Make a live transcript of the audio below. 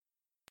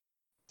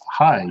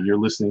Hi, you're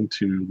listening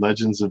to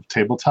Legends of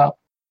Tabletop.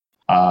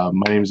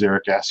 My name is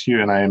Eric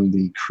Askew, and I am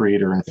the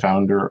creator and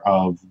founder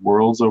of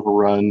Worlds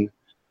Overrun,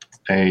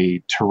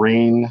 a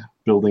terrain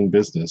building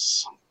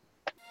business.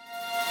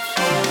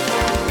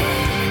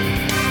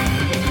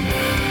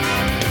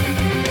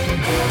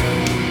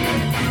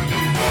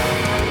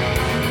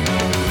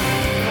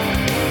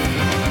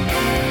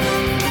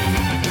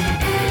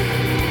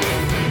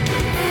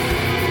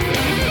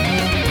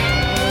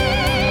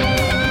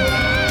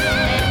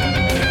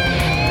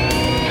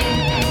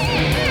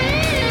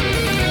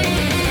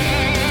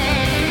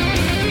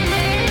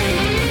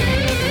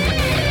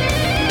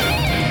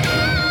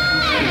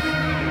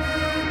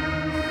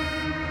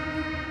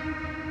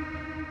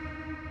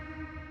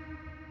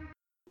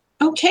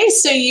 Okay,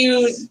 so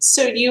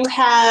you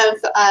have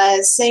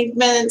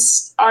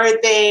segments.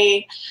 Are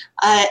they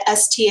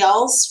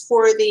STLs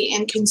for the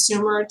end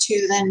consumer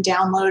to then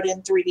download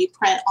and 3D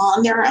print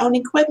on their own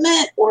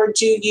equipment, or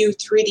do you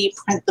 3D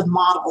print the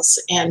models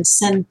and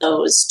send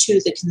those to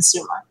the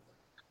consumer?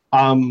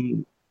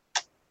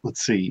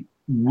 Let's see.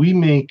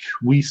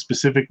 We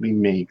specifically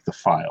make the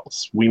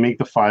files. We make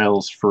the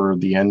files for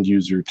the end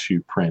user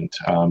to print.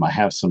 I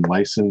have some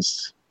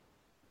licensed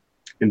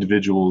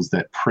individuals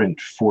that print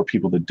for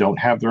people that don't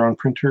have their own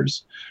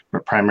printers,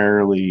 but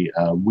primarily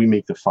we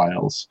make the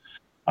files.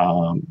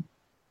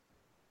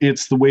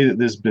 It's the way that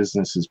this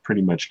business is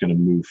pretty much going to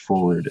move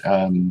forward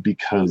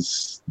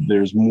because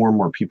there's more and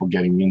more people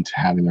getting into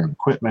having their own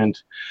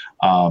equipment.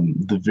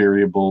 The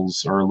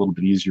variables are a little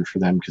bit easier for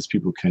them because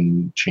people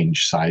can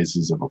change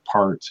sizes of a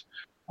part.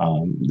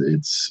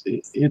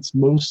 It's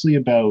mostly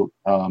about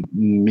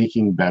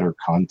making better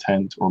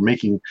content or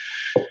making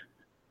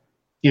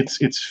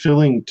it's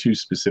filling two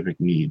specific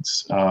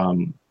needs.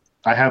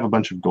 I have a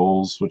bunch of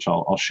goals which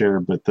I'll share,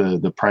 but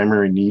the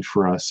primary need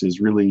for us is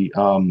really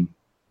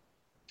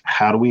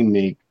how do we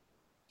make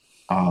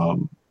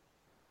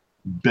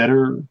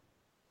better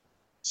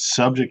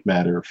subject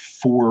matter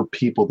for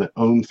people that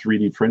own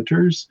 3D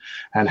printers,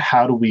 and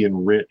how do we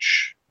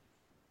enrich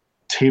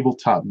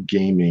tabletop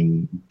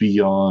gaming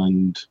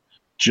beyond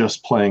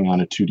just playing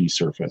on a 2D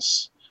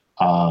surface?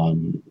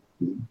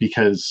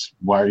 Because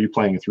why are you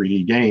playing a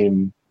 3D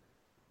game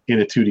in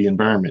a 2D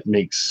environment?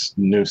 Makes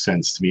no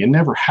sense to me, and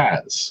never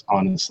has,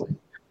 honestly.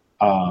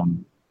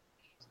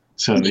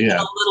 So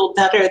yeah, a little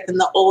better than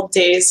the old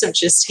days of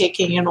just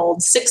taking an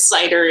old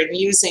six-sider and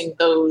using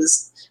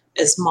those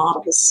as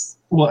models.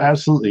 Well,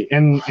 absolutely,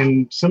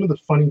 and some of the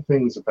funny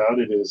things about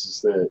it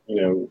is that,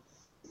 you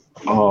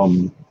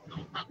know,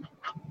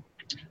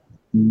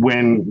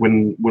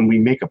 when we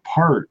make a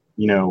part,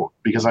 you know,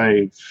 because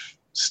I've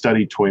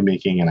studied toy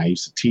making and I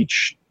used to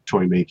teach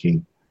toy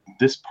making,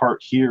 this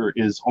part here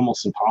is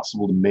almost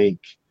impossible to make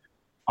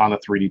on a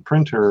 3D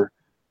printer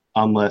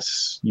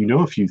unless you know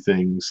a few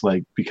things,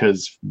 like,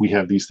 because we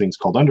have these things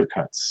called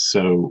undercuts.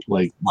 So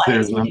like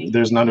there's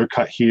an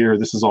undercut here,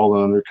 this is all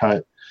an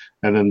undercut,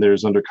 and then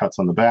there's undercuts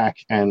on the back,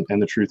 and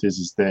the truth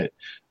is that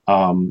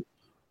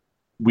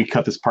we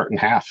cut this part in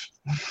half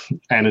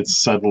and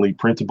it's suddenly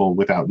printable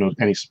without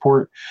any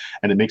support,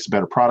 and it makes a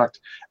better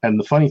product. And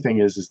the funny thing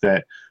is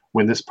that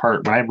when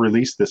I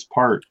released this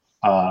part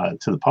to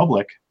the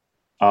public,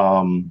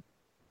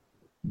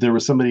 there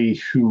was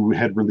somebody who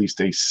had released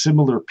a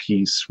similar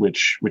piece,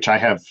 which I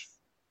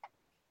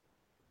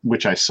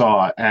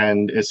saw,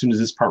 and as soon as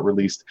this part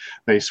released,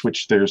 they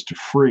switched theirs to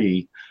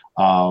free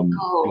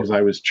because I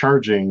was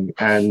charging.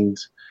 And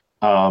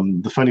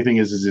the funny thing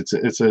is it's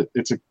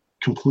a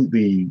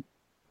completely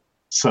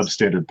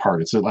substandard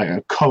part. It's like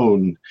a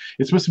cone.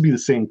 It's supposed to be the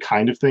same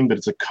kind of thing, but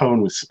it's a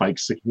cone with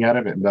spikes sticking out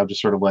of it, and I'm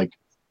just sort of like,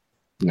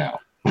 no.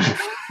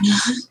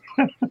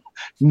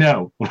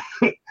 No,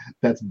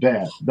 that's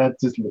bad.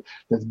 That's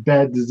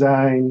bad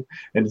design,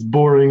 and it's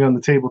boring on the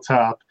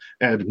tabletop,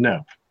 and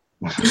no.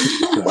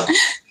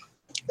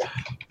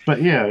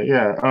 But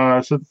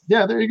yeah. So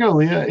yeah, there you go,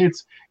 Leah.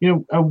 It's,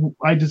 you know,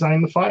 I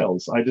design the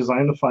files. I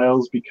design the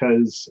files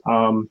because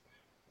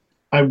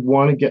I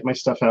want to get my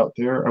stuff out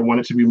there. I want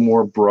it to be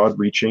more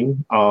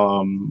broad-reaching.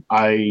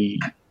 I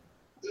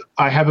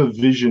have a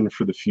vision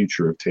for the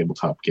future of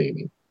tabletop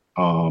gaming.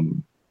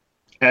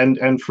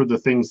 And for the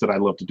things that I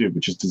love to do,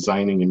 which is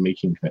designing and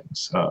making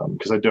things.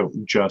 Because I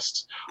don't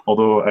just,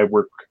 although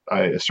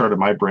I started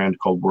my brand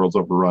called Worlds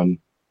Overrun,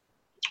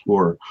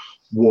 or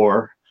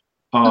War,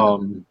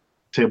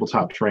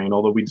 tabletop terrain.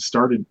 Although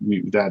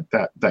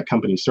that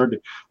company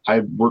started,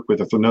 I work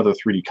with another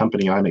 3D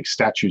company, and I make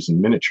statues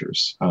and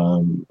miniatures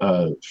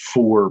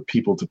for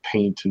people to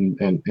paint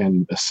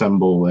and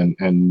assemble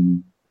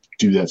and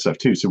do that stuff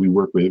too. So we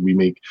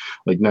make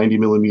like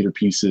 90mm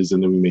pieces,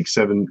 and then we make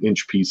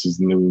 7-inch pieces,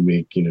 and then we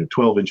make, you know,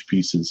 12-inch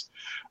pieces,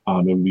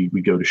 and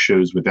we go to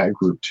shows with that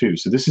group too.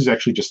 So this is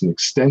actually just an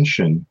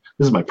extension.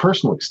 This is my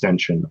personal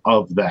extension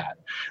of that,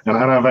 and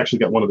I've actually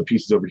got one of the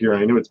pieces over here.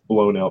 I know it's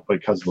blown out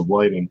because of the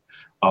lighting,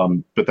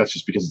 but that's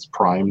just because it's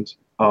primed.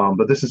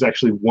 But this is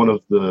actually one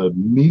of the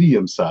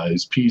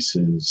medium-sized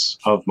pieces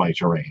of my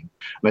terrain.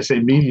 And I say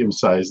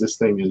medium-sized. This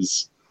thing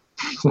is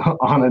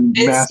on a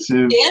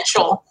massive.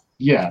 Substantial.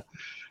 Yeah.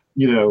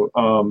 you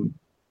know,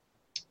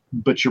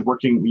 but you're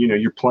working, you know,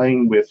 you're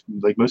playing with,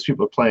 like most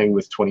people are playing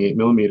with 28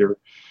 millimeter,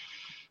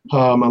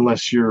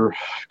 unless you're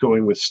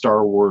going with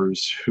Star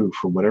Wars, who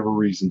for whatever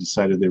reason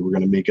decided they were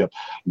going to make up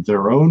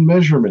their own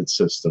measurement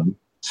system.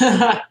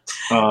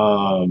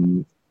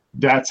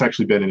 That's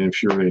actually been an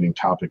infuriating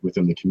topic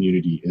within the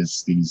community,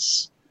 is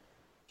these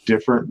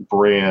different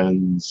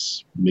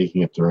brands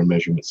making up their own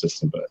measurement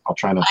system. But I'll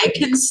try not to. I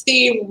can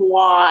see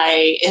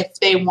why, if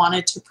they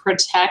wanted to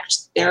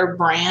protect their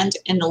brand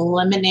and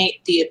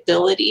eliminate the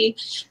ability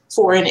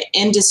for an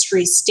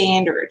industry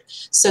standard.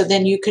 So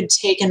then you could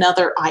take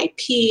another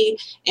IP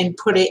and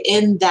put it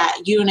in that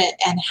unit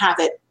and have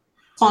it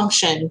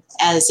function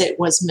as it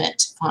was meant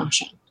to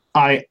function.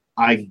 I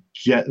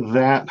get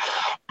that,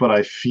 but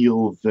I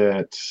feel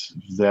that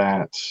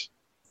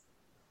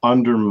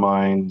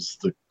undermines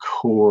the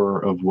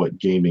core of what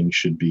gaming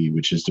should be,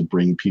 which is to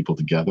bring people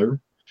together.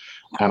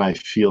 And I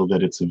feel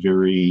that it's a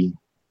very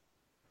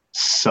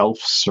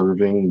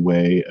self-serving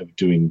way of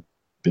doing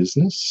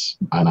business,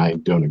 and I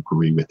don't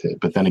agree with it.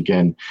 But then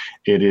again,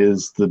 it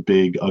is the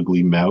big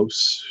ugly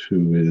mouse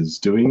who is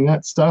doing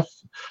that stuff,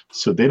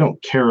 so they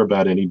don't care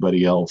about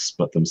anybody else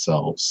but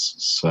themselves.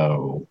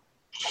 So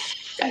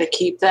got to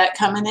keep that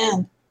coming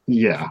in.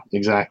 Yeah,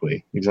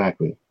 exactly.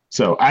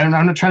 So I'm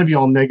not trying to be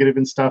all negative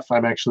and stuff.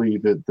 I'm actually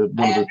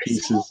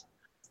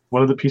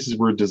one of the pieces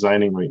we're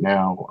designing right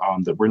now,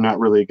 that we're not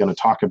really going to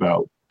talk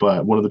about,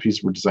 but one of the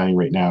pieces we're designing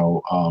right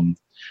now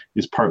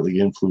is partly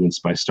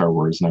influenced by Star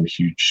Wars, and I'm a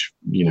huge,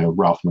 you know,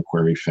 Ralph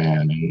McQuarrie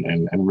fan,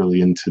 and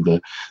really into the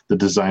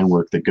design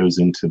work that goes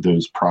into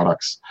those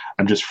products.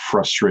 I'm just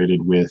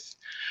frustrated with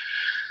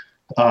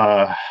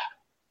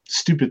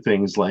stupid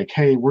things like,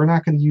 hey, we're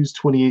not going to use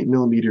 28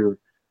 millimeter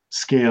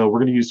scale, we're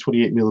going to use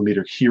 28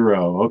 millimeter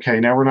hero. Okay,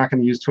 now we're not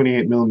going to use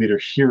 28 millimeter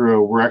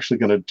hero, we're actually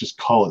going to just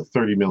call it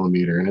 30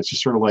 millimeter. And it's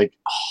just sort of like,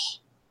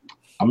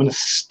 I'm going to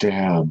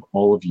stab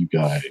all of you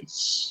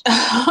guys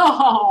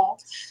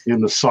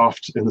in the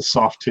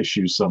soft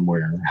tissue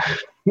somewhere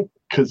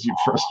because you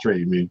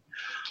frustrate me.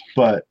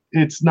 But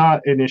it's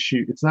not an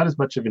issue. It's not as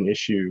much of an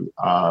issue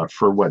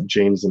for what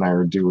James and I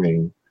are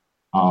doing,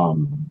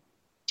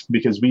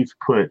 because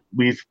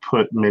we've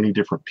put many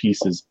different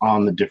pieces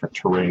on the different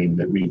terrain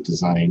that we've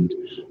designed.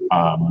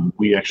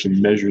 We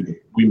actually measure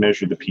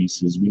the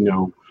pieces. We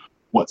know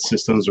what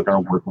systems are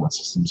going to work and what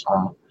systems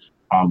aren't.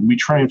 We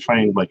try and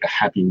find like a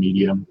happy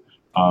medium,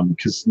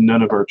 because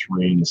none of our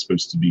terrain is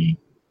supposed to be,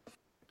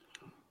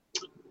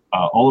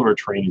 all of our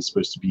terrain is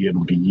supposed to be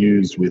able to be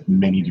used with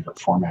many different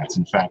formats.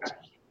 In fact,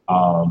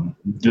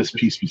 this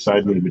piece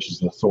beside me, which is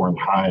the Thorn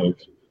Hive,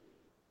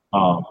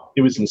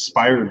 it was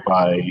inspired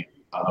by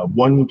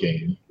one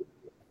game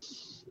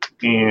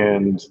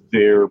and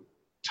their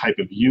type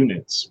of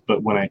units.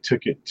 But when I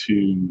took it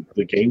to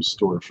the game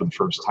store for the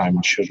first time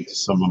and showed it to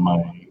some of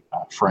my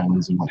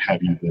friends and what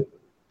have you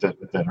that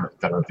are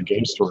at the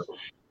game store,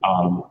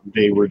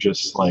 they were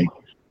just like,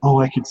 oh,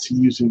 I could see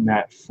using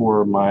that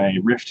for my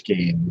Rift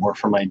game or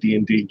for my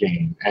D&D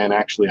game. And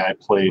actually, I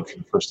played, for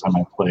the first time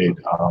I played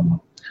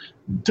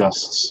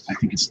Dust's, I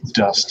think it's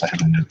Dust, I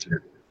have a note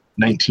there,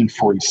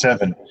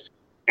 1947.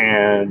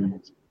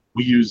 And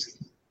we used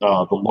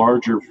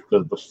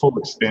the full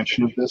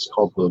expansion of this,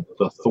 called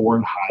the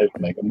Thorn Hive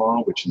Mega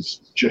Maw, which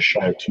is just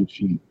shy of 2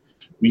 feet.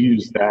 We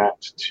used that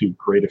to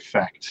great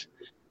effect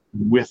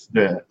with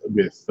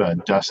Dust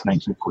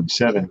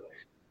 1947.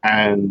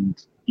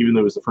 And even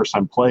though it was the first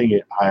time playing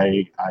it,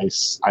 I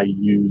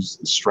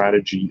used the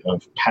strategy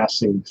of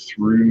passing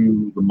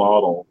through the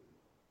model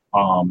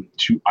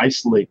to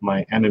isolate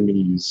my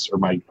enemies, or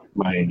my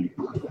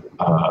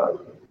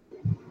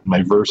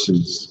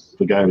versus,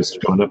 the guy I was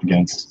going up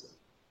against.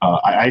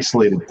 I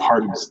isolated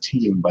part of his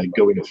team by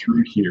going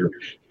through here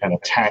and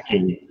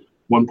attacking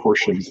one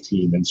portion of his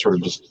team and sort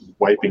of just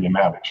wiping him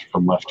out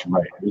from left to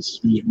right. It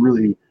was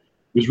really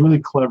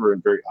clever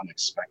and very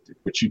unexpected,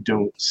 which you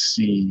don't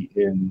see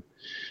in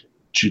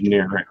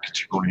generic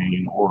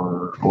terrain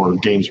or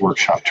Games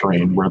Workshop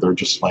terrain, where they're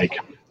just like,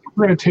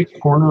 we're going to take a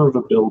corner of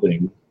a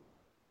building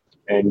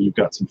and you've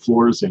got some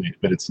floors in it,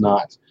 but it's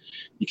not,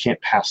 you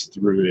can't pass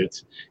through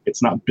it.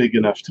 It's not big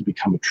enough to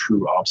become a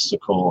true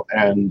obstacle.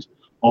 And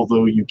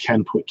although you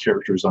can put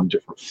characters on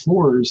different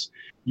floors,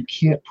 you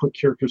can't put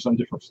characters on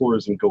different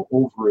floors and go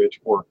over it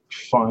or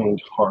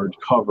find hard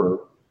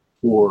cover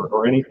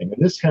or anything.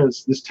 And this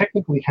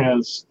technically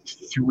has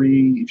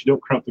 3, if you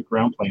don't count the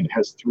ground plane, it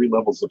has 3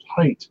 levels of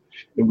height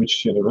in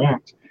which to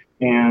interact.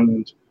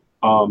 And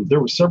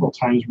there were several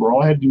times where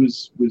all I had to do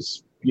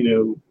was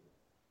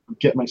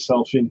get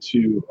myself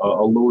into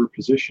a lower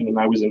position, and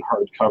I was in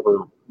hard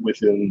cover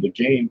within the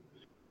game.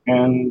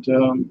 And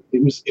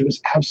it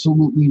was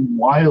absolutely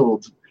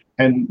wild.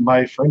 And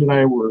my friend and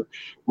I were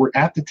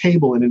at the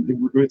table,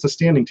 and it's a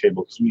standing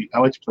table because I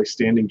like to play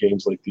standing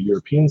games like the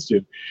Europeans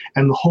do.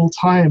 And the whole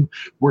time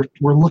we're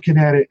looking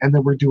at it, and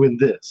then we're doing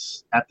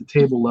this at the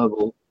table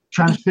level,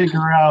 trying to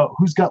figure out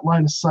who's got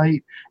line of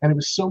sight. And it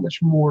was so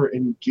much more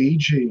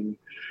engaging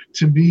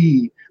to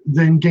me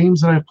than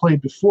games that I've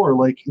played before.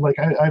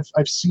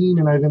 I've seen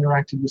and I've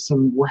interacted with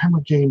some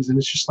Warhammer games, and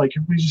it's just like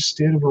everybody's just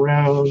standing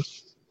around,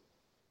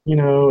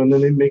 and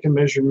then they make a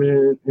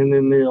measurement, and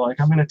then they're like,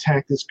 I'm going to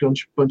attack this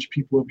bunch of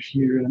people over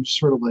here. And I'm just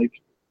sort of like,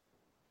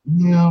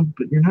 yeah,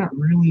 but you're not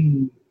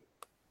really.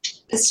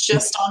 It's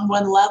just on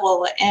one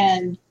level.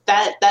 And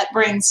that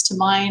brings to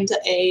mind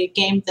a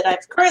game that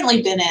I've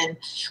currently been in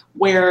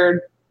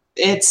where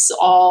it's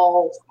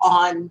all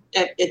on,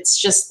 it's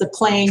just the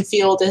playing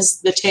field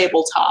is the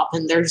tabletop,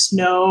 and there's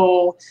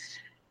no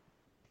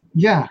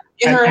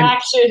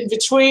interaction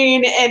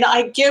between. And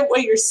I get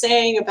what you're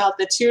saying about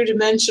the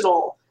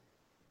 2-dimensional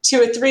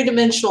to a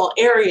 3-dimensional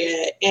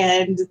area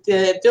and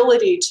the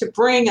ability to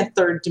bring a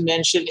third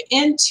dimension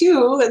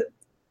into a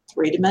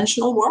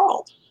 3-dimensional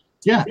world.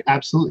 Yeah,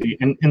 absolutely.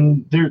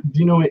 And there,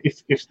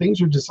 if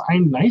things are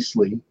designed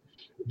nicely,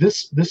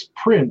 this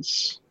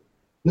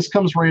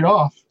comes right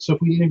off. So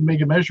if we need to make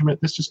a measurement,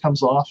 this just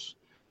comes off.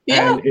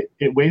 Yeah. And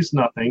it weighs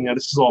nothing. Now,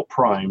 this is all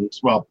primed.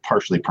 Well,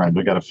 partially primed.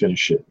 I got to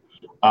finish it.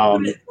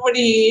 What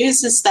do you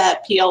use? Is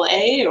that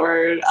PLA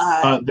or?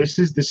 This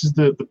is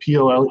the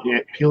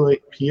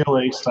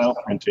PLA style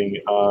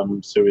printing.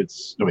 So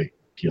it's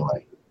PLA.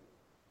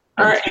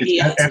 Or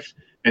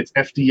it's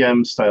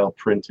FDM style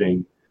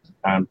printing.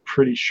 I'm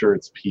pretty sure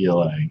it's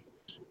PLA.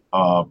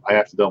 I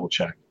have to double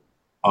check.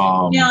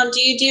 Now, do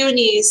you do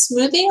any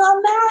smoothing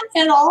on that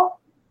at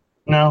all?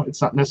 No,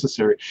 it's not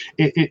necessary.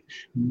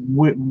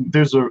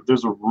 There's a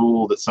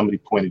rule that somebody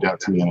pointed out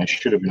to me, and I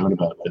should have known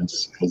about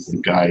this because the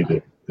guy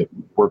that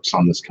works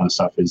on this kind of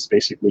stuff is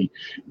basically,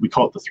 we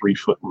call it the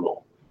 3-foot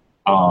rule.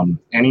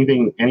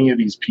 Any of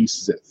these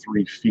pieces at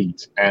 3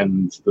 feet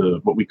and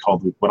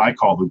what I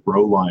call the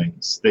grow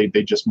lines, they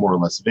just more or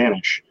less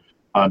vanish.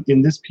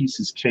 In this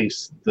piece's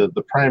case,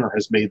 the primer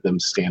has made them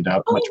stand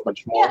out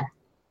much more. Yeah.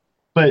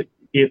 But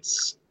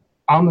it's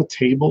on the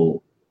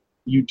table,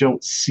 you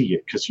don't see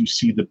it because you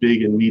see the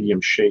big and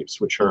medium shapes,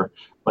 which are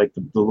like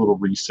the little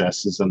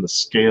recesses and the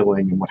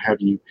scaling and what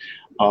have you.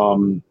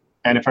 And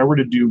if I were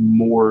to do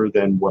more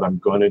than what I'm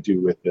going to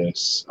do with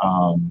this,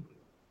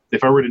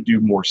 if I were to do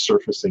more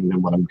surfacing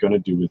than what I'm going to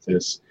do with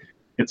this,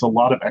 it's a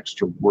lot of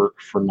extra work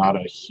for not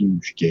a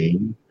huge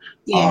gain.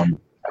 Yeah.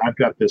 I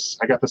got this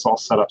all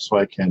set up so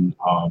I can,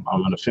 I'm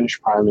going to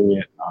finish priming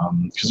it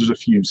because there's a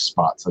few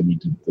spots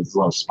there's a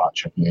lot of spot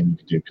checking I need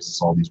to do because it's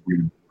all these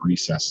weird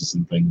recesses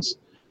and things.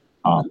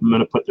 I'm going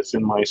to put this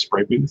in my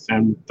spray booth,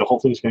 and the whole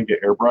thing's going to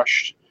get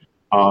airbrushed.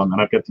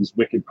 And I've got these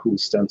wicked cool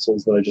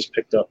stencils that I just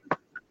picked up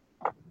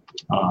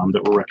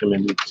that were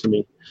recommended to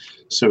me.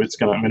 So I'm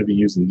going to be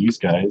using these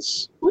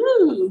guys.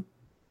 Woo!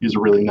 These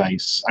are really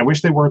nice. I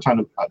wish they weren't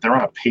they're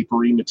on a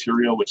papery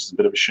material, which is a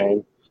bit of a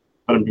shame.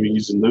 But I'm going to be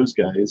using those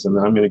guys, and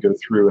then I'm going to go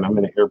through and I'm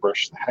going to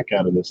airbrush the heck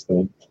out of this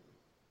thing.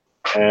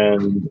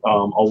 And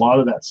a lot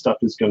of that stuff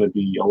is going to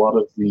be, a lot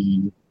of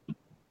the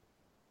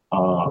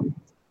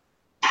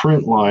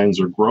print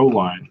lines or grow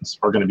lines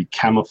are going to be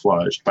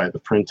camouflaged by the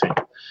printing.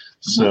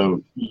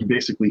 So you're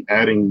basically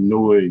adding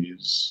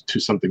noise to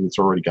something that's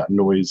already got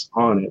noise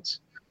on it.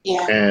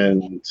 Yeah.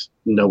 And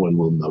no one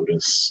will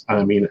notice.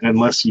 I mean,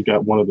 unless you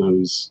got one of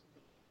those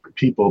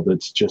people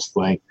that's just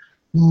like,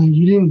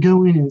 you didn't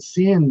go in and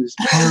sand this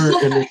part,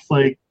 and it's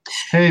like,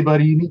 hey,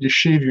 buddy, you need to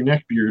shave your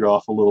neck beard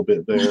off a little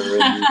bit there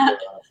and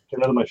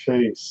get out of my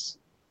face.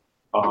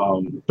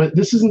 But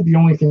this isn't the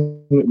only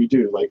thing that we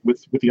do. Like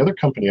with the other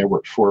company I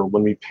work for,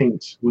 when we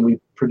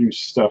produce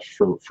stuff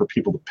for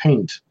people to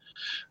paint,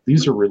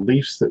 these are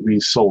reliefs that we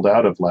sold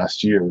out of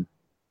last year.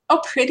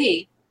 Oh,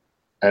 pretty.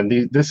 And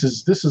this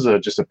is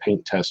just a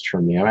paint test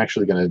for me. I'm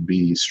actually going to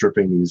be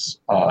stripping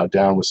these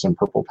down with some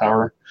purple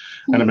power,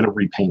 and I'm going to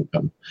repaint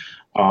them.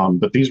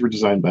 But these were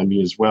designed by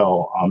me as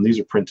well. These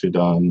are printed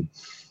on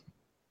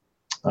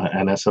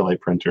an SLA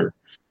printer,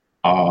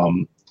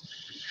 and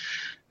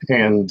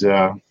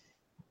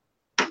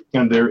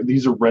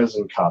these are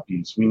resin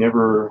copies. We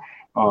never.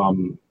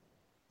 The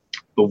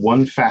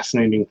one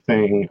fascinating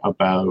thing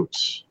about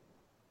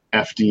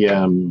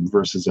FDM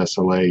versus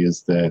SLA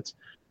is that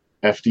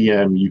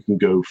FDM, you can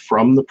go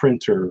from the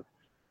printer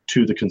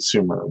to the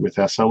consumer. With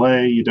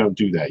SLA, you don't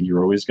do that.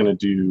 You're always going to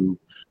do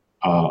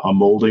a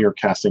molding or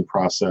casting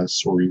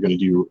process, or you're going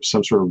to do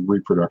some sort of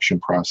reproduction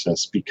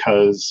process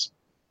because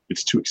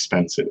it's too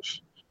expensive.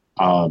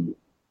 An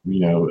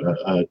 18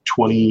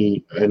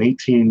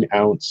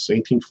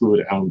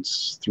 fluid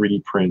ounce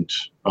 3D print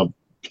of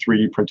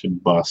 3D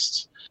printed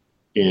bust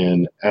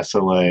in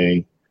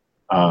SLA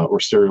or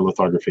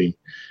stereolithography,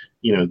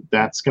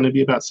 that's going to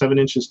be about 7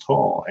 inches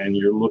tall, and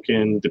you're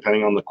looking,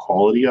 depending on the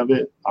quality of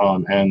it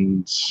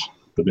and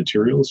the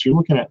materials, you're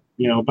looking at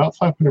about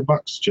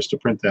 $500 just to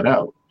print that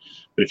out.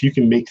 But if you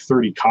can make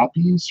 30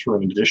 copies for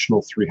an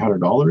additional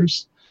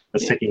 $300,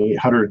 that's taking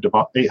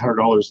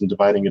 $800 and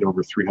dividing it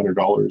over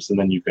 $300, and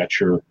then you've got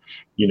you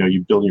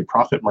build your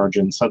profit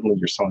margin. Suddenly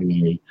you're selling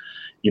a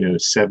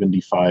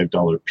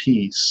 $75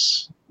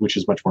 piece, which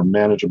is much more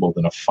manageable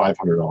than a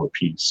 $500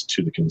 piece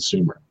to the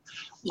consumer.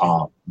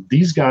 Yeah.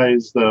 These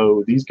guys,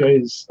 though,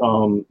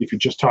 if you're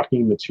just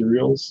talking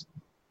materials,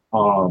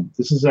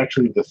 this is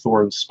actually the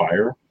Thorn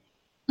Spire.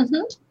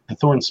 Mm-hmm. The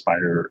Thorn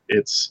Spire,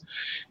 its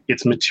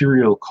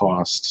material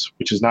costs,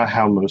 which is not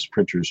how most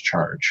printers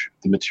charge.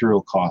 The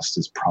material cost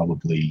is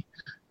probably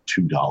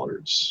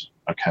 $2.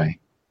 Okay,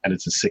 and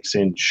it's a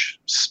 6-inch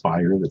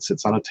spire that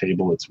sits on a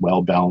table. It's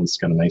well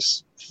balanced, got a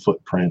nice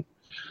footprint.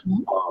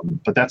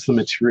 But that's the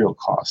material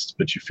cost.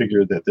 But you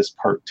figure that this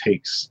part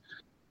takes,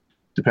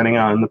 depending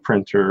on the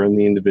printer and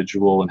the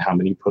individual and how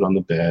many you put on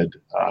the bed,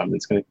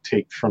 it's going to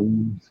take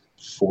from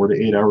 4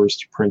 to 8 hours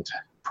to print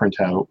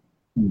out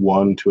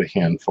one to a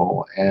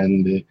handful.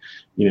 And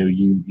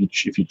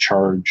if you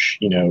charge,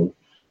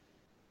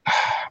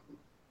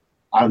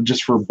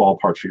 just for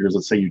ballpark figures,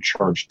 let's say you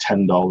charge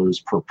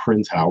 $10 per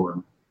print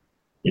hour.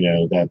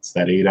 That's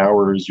that 8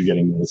 hours. You're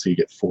getting, let's say you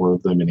get 4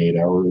 of them in 8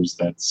 hours.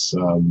 That's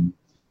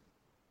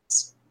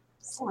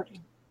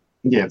 40.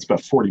 Yeah, it's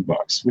about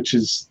 $40, which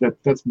is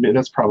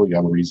that's probably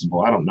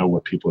unreasonable. I don't know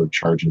what people are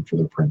charging for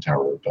their print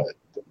hour, but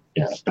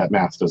yeah, that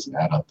math doesn't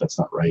add up. That's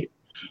not right.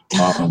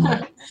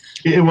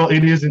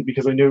 It isn't,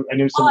 because I know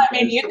some. Well, I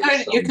mean, you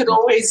could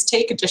always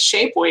take it to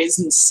Shapeways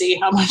and see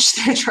how much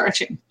they're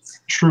charging.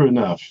 True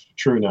enough.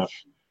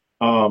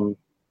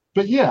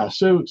 But yeah,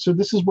 so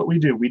this is what we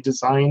do. We're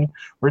designing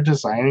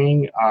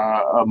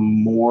a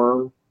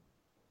more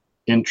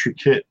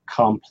intricate,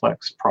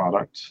 complex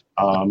product.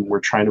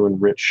 We're trying to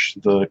enrich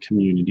the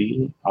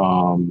community.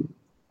 Yeah,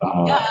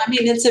 I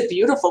mean, it's a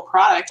beautiful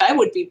product. I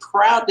would be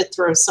proud to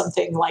throw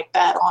something like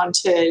that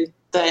onto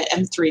the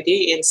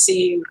M3D and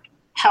see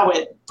how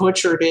it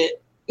butchered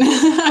it.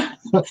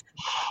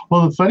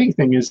 Well, the funny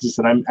thing is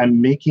that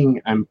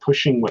I'm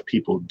pushing what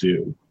people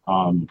do,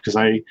 because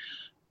my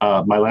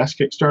last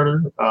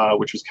Kickstarter,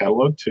 which was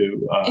Catalog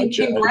 2. And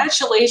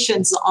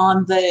congratulations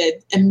on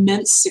the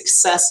immense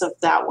success of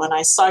that one.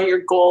 I saw your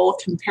goal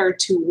compared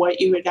to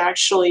what you had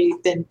actually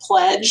been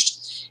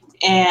pledged,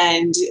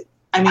 and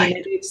I mean,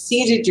 it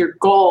exceeded your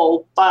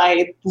goal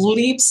by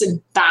leaps and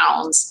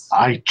bounds.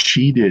 I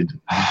cheated.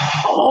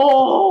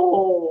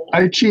 Oh!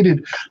 I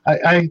cheated.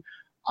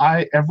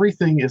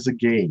 Everything is a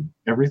game.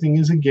 Everything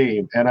is a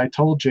game. And I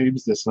told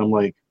James this, and I'm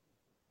like,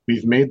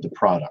 we've made the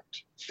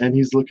product. And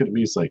he's looking at me,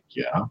 he's like,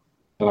 yeah.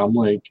 And I'm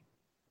like,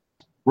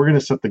 we're going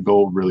to set the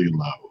goal really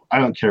low. I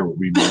don't care what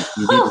we make.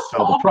 We need to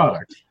sell the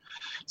product.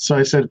 So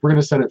I said, we're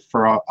going to set it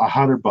for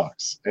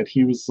 $100. And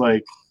he was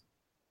like,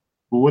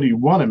 well, what do you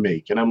want to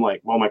make? And I'm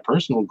like, well, my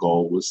personal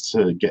goal was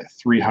to get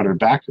 300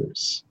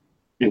 backers.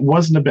 It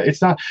wasn't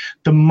it's not,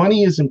 the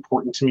money is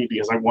important to me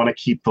because I want to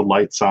keep the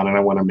lights on and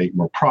I want to make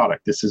more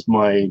product. This is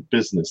my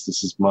business.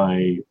 This is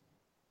my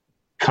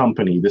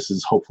company. This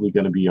is hopefully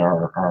going to be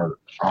our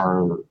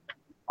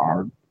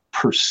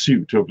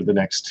pursuit over the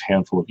next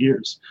handful of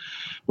years.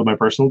 But my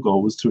personal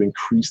goal was to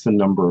increase the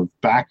number of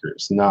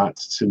backers, not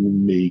to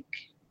make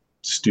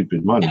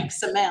stupid money.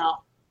 X amount.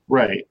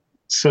 Right.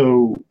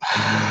 So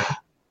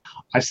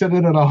I set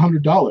it at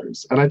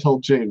 $100, and I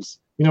told James,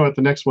 you know what,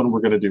 the next one we're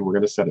going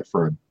to set it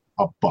for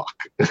a buck.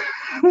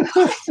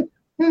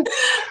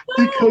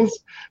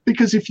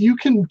 because if you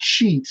can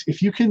cheat,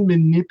 if you can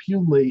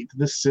manipulate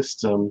the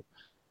system,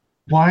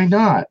 why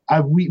not?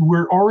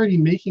 We're already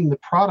making the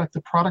product.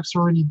 The product's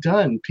already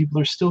done. People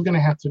are still going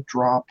to have to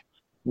drop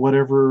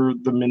whatever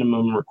the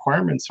minimum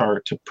requirements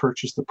are to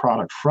purchase the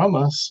product from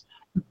us.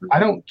 I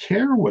don't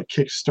care what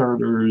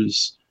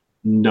Kickstarter's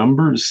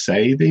numbers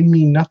say. They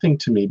mean nothing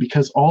to me,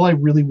 because all I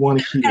really want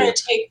to hear— they're going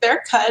to take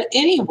their cut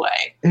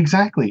anyway.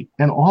 Exactly.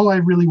 And all I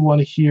really want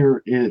to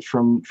hear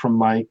from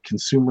my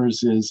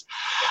consumers is,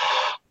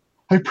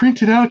 I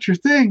printed out your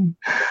thing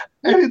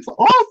and it's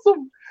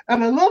awesome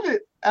and I love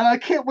it and I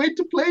can't wait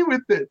to play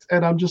with it.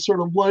 And I'm just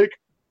sort of like,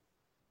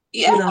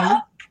 yeah.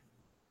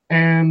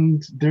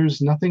 And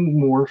there's nothing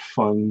more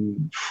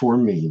fun for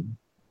me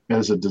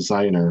as a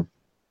designer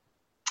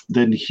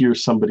than to hear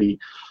somebody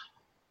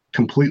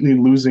completely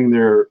losing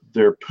their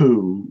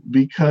poo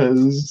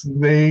because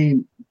they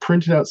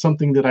printed out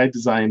something that I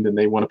designed and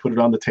they want to put it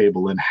on the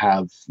table and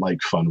have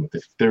like fun with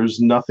it.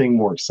 There's nothing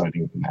more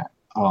exciting than that,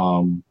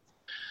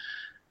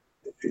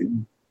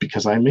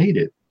 because I made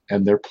it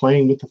and they're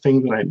playing with the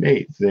thing that I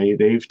made.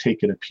 They've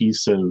taken a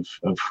piece of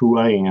who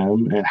I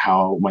am and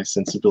how my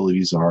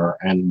sensibilities are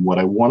and what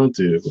I want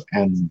to do,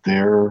 and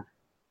they're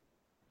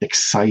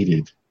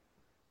excited.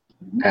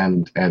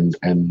 And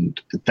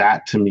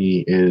that to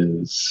me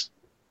is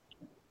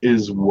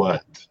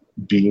what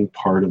being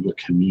part of a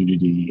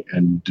community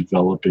and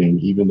developing,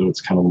 even though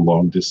it's kind of a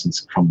long distance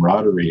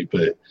camaraderie,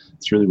 but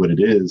it's really what it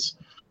is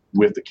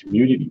with the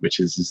community, which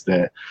is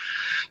that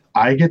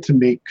I get to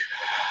make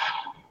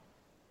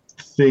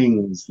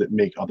things that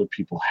make other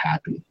people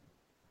happy.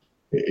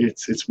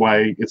 It's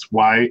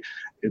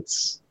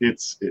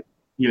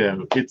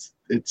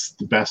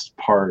the best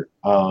part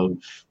of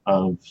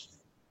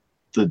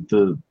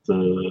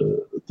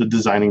the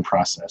designing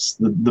process,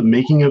 the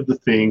making of the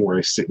thing where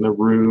I sit in a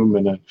room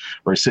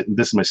this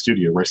is my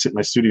studio, where I sit in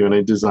my studio and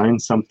I design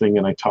something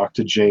and I talk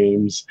to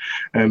James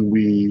and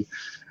we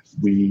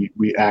we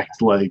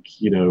act like,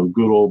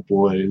 good old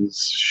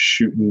boys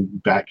shooting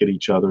back at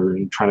each other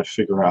and trying to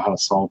figure out how to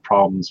solve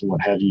problems and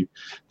what have you.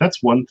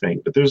 That's one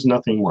thing, but there's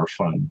nothing more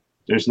fun.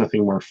 There's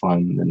nothing more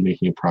fun than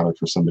making a product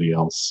for somebody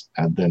else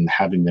and then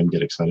having them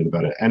get excited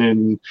about it.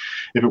 And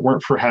if it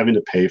weren't for having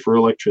to pay for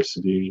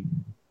electricity,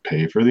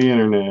 pay for the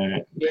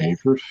internet, pay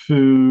for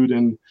food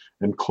and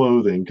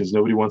clothing, because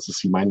nobody wants to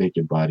see my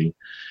naked body,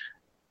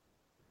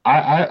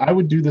 I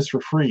would do this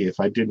for free if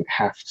I didn't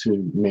have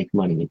to make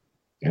money.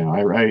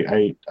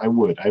 I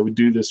would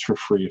do this for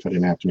free if I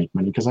didn't have to make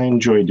money, because I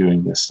enjoy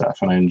doing this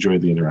stuff and I enjoy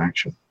the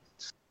interaction.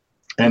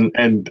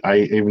 And I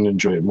even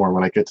enjoy it more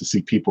when I get to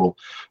see people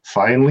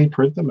finally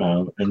print them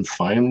out and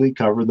finally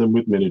cover them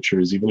with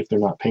miniatures, even if they're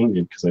not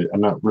painted, because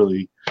I'm not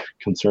really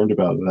concerned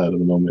about that at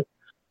the moment.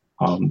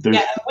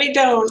 We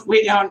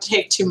don't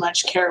take too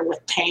much care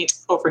with paint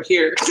over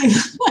here.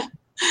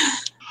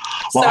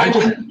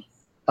 Well,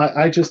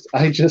 I just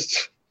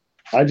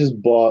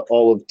bought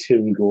all of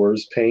Tim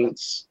Gore's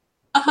paints.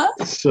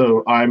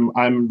 So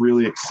I'm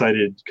really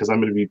excited because I'm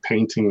going to be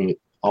painting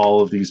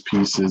all of these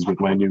pieces with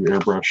my new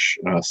airbrush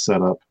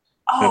setup.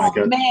 Oh,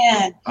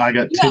 man. I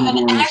got Tim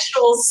Gore's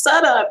actual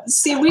setup.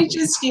 See, we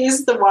just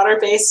used the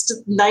water-based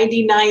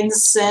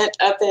 99-cent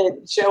up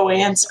at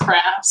Joann's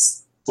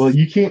Crafts. Well,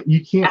 you can't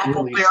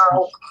Apple really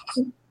barrel.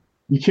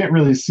 You can't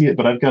really see it,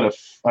 but I've got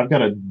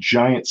a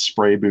giant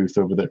spray booth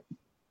over there.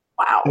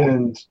 Wow.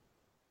 And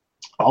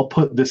I'll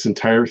put this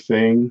entire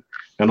thing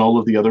and all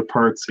of the other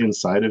parts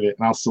inside of it,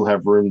 and I'll still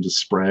have room to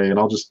spray. And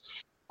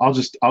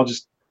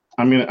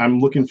I'm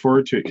looking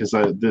forward to it, because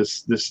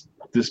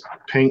this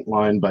paint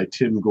line by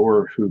Tim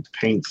Gore, who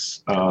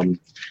paints,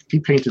 he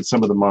painted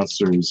some of the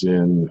monsters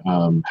in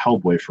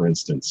Hellboy, for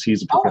instance.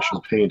 He's a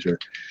professional painter.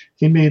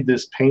 He made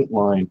this paint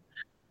line,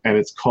 and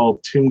it's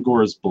called Tim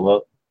Gore's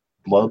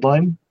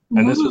Bloodline.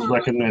 And this was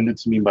recommended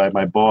to me by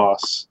my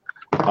boss,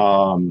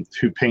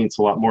 who paints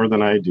a lot more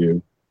than I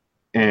do.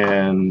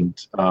 And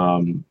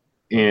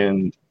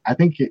I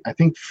think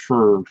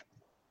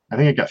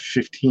I got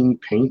 15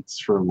 paints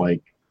for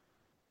like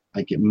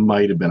it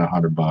might have been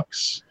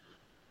 $100.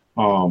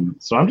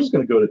 So I'm just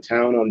gonna go to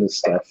town on this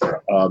stuff.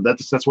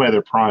 That's why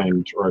they're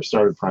primed, or I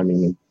started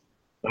priming them.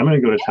 I'm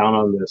gonna go to town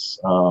on this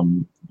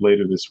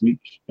later this week,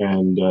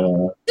 and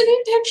send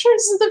me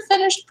pictures of the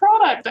finished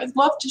product. I'd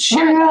love to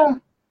share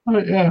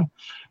that. Yeah.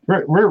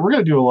 We're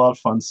gonna do a lot of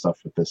fun stuff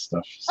with this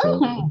stuff.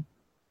 So.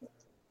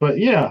 But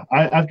yeah,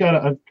 I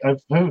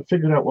haven't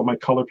figured out what my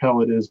color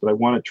palette is, but I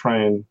want to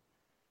try and,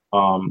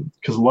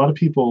 because a lot of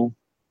people,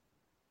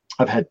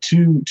 I've had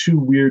two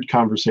weird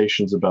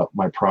conversations about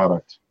my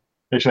product.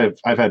 Actually,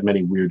 I've had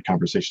many weird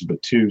conversations,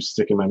 but two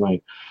stick in my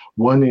mind.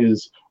 One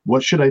is,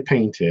 what should I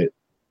paint it?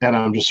 And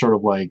I'm just sort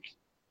of like,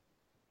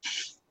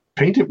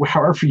 paint it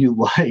however you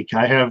like.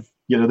 I have,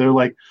 they're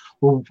like,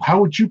 well,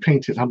 how would you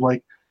paint it? I'm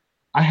like,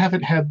 I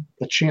haven't had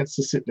a chance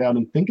to sit down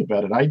and think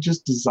about it. I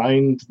just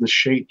designed the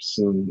shapes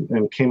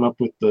and came up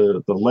with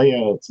the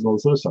layouts and all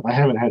this other stuff. I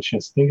haven't had a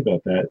chance to think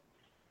about that.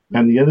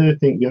 And the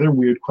other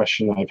weird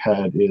question I've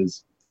had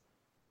is,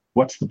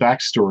 what's the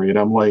backstory? And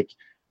I'm like,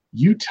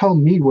 you tell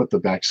me what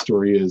the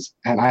backstory is.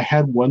 And I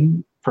had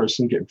one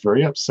person get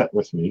very upset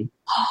with me.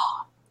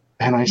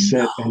 And I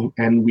said,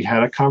 and we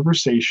had a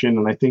conversation,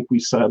 and I think we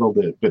settled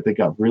it, but they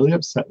got really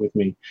upset with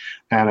me.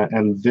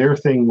 And their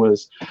thing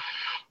was,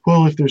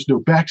 well, if there's no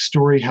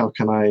backstory, how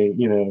can I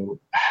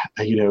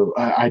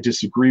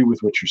disagree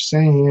with what you're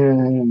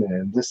saying,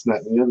 and this and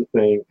that and the other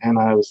thing. And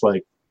I was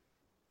like,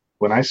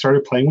 when I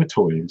started playing with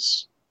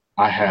toys,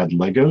 I had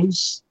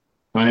Legos,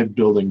 and I had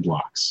building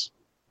blocks.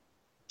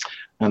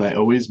 And I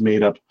always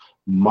made up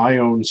my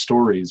own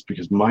stories,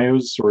 because my own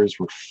stories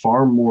were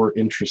far more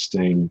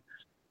interesting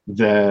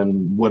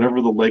than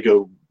whatever the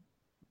Lego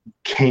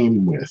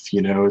came with.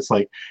 It's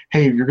like,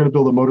 hey, you're going to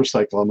build a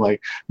motorcycle. I'm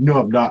like, no,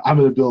 I'm not. I'm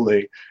going to build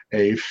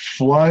a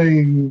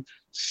flying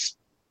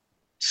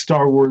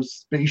Star Wars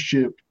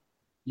spaceship,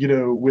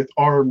 with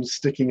arms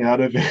sticking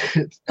out of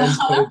it,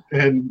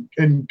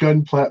 and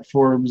gun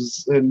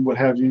platforms and what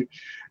have you.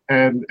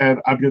 And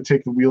I'm going to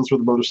take the wheels for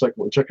the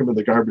motorcycle and chuck them in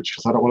the garbage,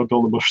 because I don't want to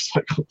build a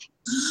motorcycle.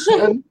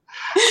 And,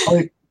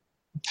 like,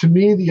 to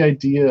me, the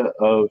idea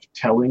of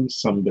telling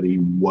somebody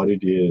what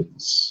it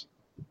is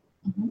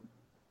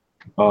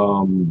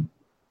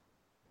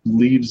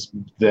leaves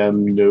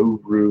them no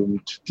room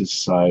to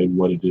decide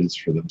what it is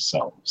for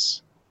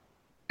themselves.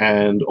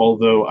 And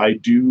although I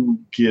do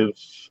give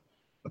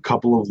a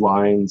couple of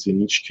lines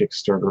in each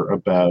Kickstarter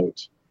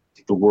about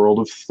the world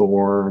of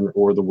Thorn,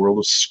 or the world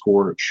of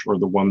Scorch, or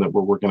the one that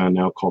we're working on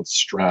now called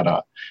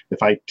Strata,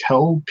 if I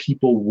tell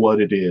people what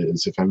it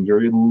is, if I'm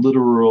very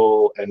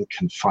literal and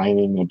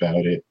confining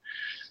about it,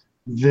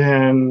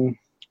 then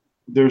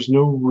there's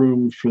no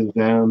room for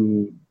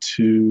them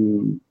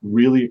to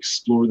really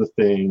explore the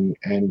thing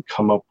and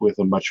come up with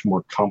a much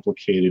more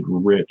complicated,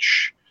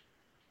 rich,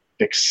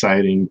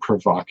 exciting,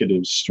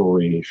 provocative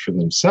story for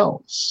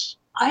themselves.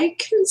 I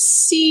can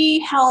see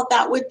how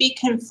that would be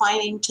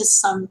confining to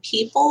some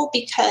people,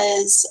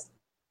 because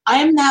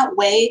I'm that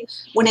way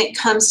when it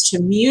comes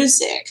to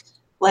music.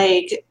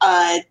 Like,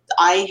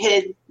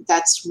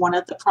 that's one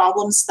of the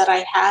problems that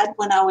I had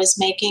when I was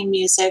making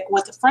music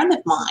with a friend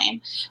of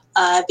mine,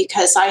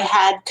 because I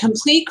had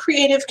complete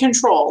creative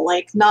control,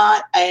 like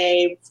not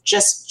a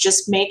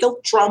just make a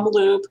drum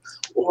loop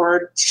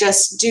or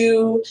just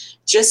do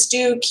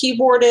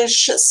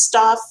keyboardish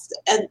stuff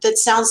that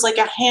sounds like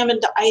a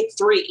Hammond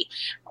i3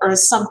 or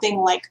something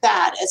like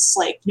that. It's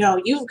like,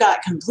 no, you've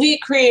got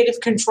complete creative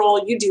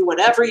control. You do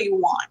whatever you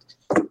want.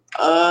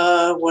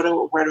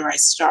 Where do I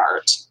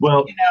start?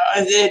 Well,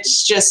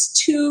 It's just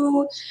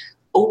too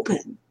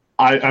open.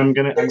 I'm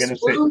gonna There's say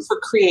room for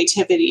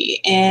creativity,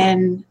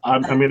 and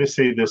I'm gonna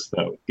say this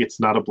though: it's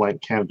not a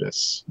blank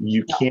canvas.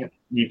 You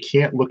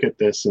can't look at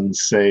this and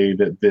say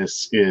that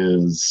this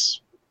is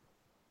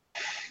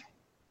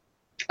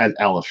an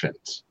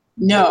elephant,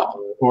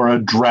 or a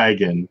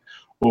dragon,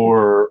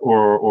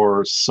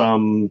 or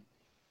some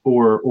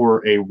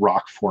or a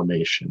rock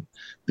formation.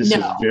 This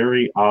is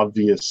very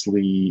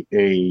obviously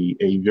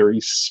a very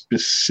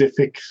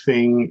specific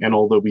thing, and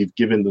although we've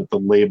given the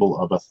label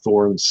of a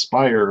thorn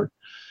spire,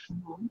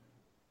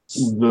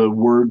 the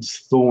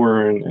words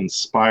thorn and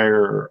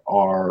spire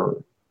are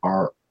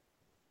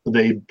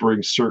they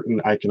bring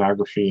certain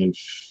iconography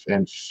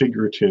and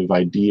figurative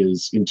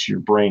ideas into your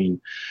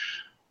brain.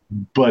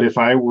 But if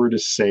I were to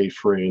say,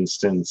 for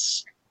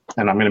instance,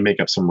 and I'm going to make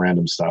up some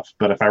random stuff,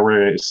 but if I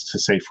were to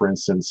say, for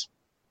instance,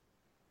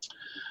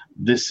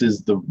 this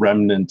is the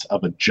remnant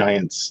of a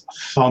giant's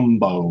thumb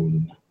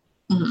bone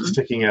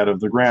sticking out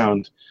of the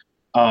ground,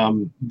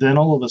 then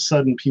all of a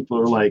sudden people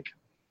are like,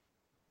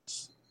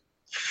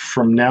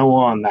 from now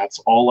on, that's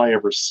all I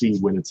ever see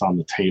when it's on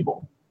the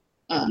table.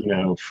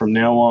 From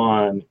now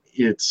on,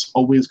 it's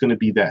always going to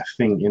be that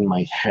thing in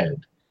my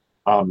head.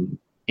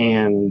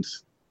 And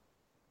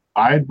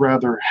I'd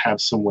rather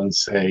have someone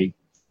say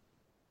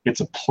it's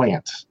a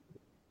plant,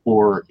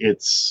 or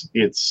it's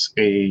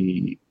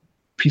a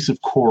piece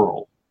of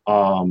coral,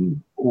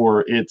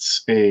 or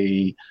it's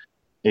a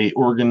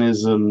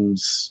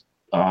organism's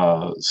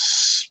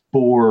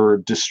spore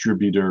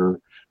distributor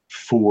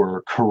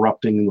for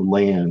corrupting the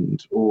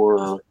land,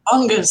 or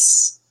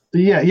fungus.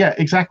 Yeah,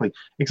 exactly.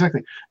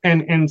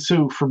 And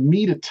so for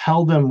me to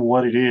tell them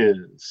what it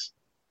is,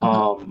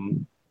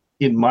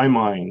 in my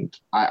mind,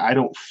 I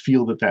don't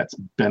feel that that's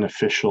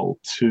beneficial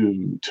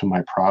to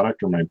my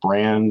product or my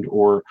brand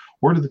or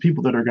to the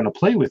people that are going to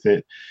play with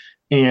it.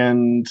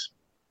 And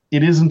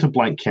it isn't a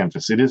blank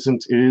canvas. It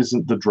isn't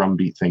the drum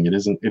beat thing. It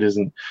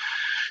isn't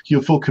you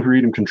have full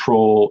freedom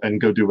control and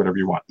go do whatever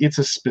you want. It's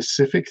a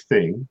specific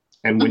thing.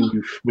 And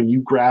when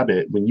you grab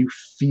it, when you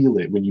feel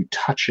it, when you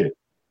touch it,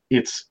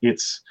 it's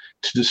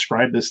to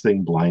describe this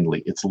thing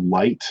blindly. It's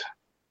light.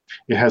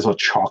 It has a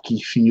chalky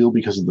feel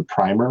because of the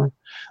primer.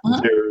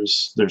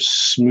 There's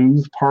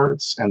smooth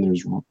parts and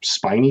there's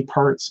spiny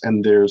parts,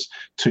 and there's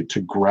to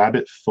grab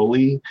it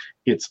fully.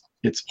 It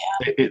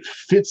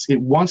fits.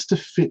 It wants to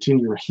fit in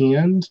your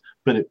hand,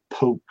 but it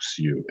pokes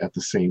you at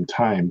the same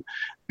time.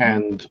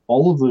 And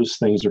all of those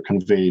things are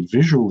conveyed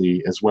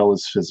visually as well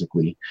as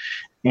physically.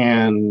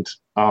 And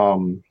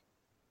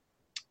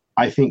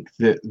I think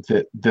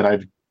that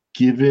I've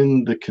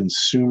given the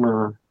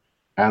consumer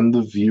and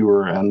the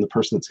viewer and the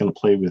person that's going to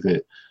play with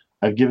it,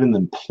 I've given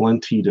them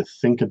plenty to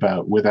think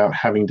about without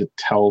having to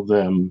tell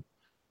them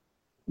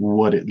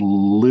what it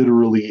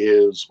literally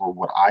is or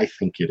what I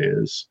think it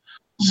is.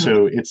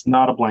 So it's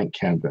not a blank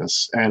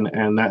canvas,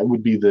 and that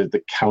would be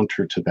the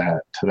counter to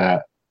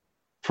that,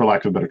 for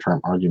lack of a better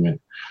term,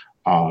 argument.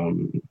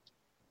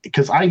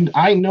 Because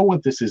I know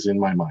what this is in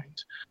my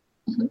mind,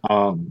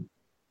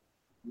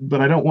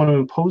 but I don't want to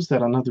impose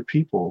that on other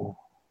people.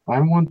 I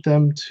want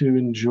them to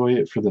enjoy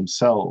it for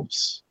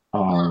themselves.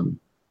 And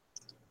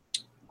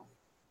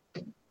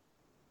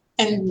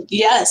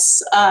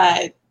yes,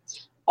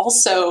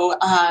 also,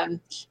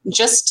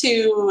 just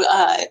to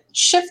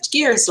shift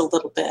gears a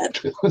little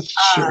bit.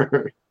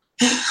 Sure.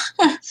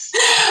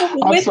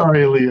 I'm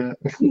sorry, Leah.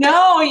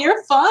 No,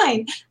 you're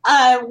fine.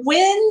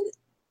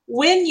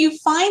 When you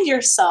find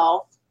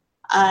yourself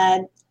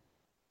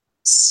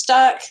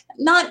stuck,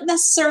 not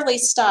necessarily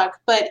stuck,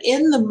 but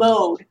in the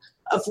mode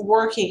of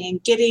working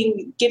and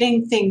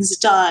getting things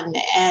done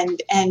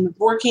and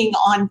working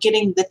on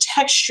getting the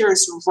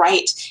textures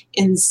right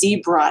in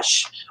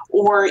ZBrush,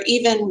 or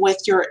even with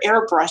your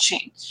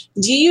airbrushing,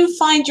 do you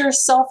find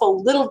yourself a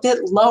little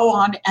bit low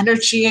on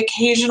energy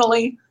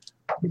occasionally?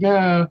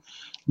 Yeah,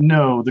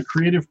 no, the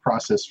creative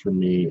process for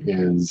me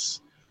is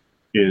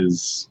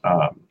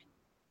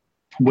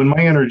when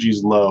my energy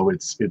is low,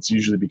 it's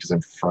usually because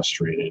I'm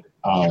frustrated.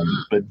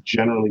 But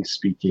generally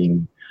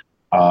speaking,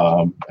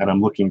 and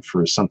I'm looking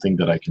for something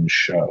that I can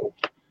show.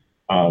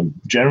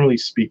 Generally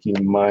speaking,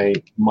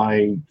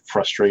 my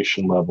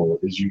frustration level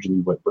is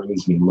usually what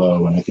brings me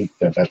low, and I think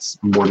that's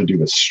more to do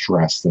with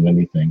stress than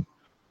anything.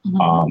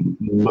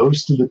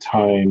 Most of the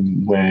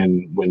time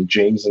when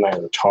James and I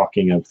are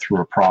talking through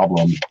a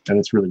problem, and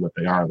it's really what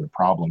they are, they're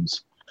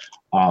problems,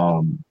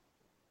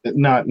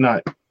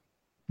 not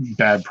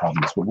bad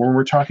problems, but when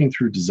we're talking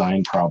through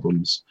design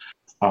problems,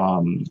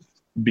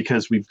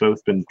 because we've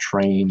both been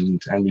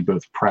trained and we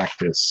both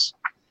practice,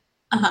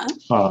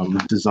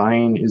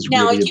 design is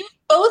now really you've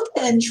both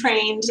been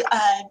trained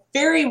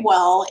very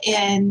well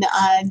in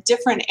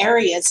different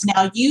areas.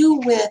 Now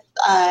you with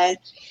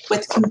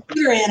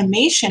computer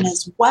animation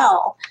as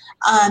well.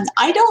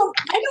 I don't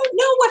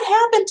know what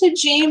happened to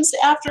James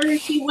after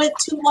he went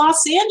to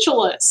Los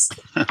Angeles.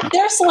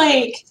 There's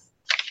like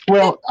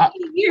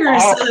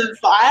years of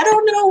I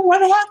don't know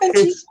what happened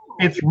to you.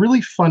 It's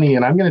really funny,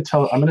 and I'm going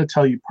to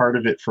tell you part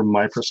of it from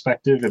my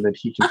perspective, and then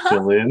he can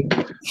fill in.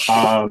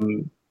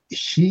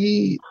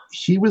 He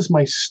was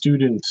my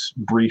student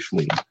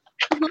briefly,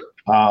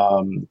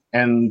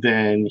 and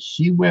then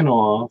he went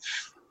off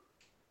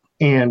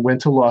and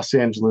went to Los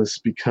Angeles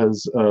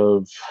because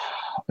of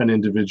an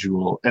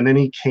individual, and then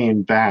he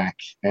came back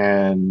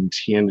and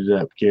he ended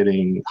up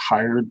getting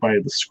hired by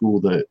the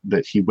school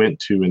that he went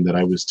to and that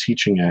I was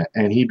teaching at,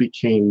 and he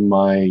became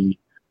my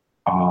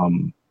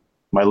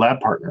my lab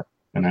partner,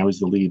 and I was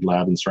the lead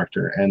lab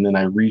instructor. And then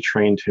I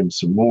retrained him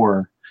some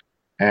more,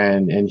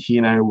 and he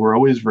and I were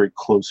always very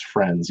close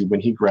friends.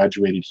 When he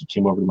graduated, he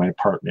came over to my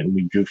apartment and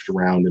we goofed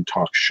around and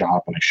talked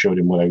shop, and I showed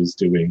him what I was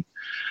doing.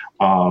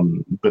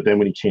 But then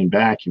when he came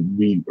back,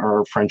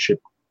 our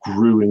friendship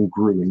grew and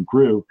grew and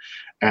grew,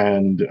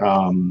 and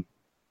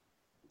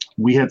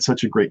we had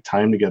such a great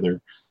time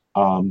together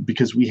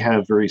because we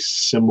have very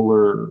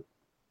similar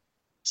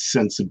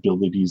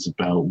sensibilities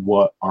about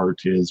what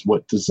art is,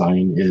 what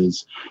design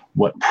is,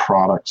 what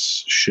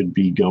products should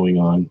be going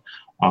on.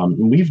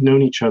 And we've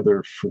known each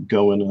other for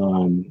going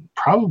on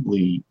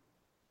probably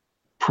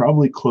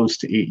close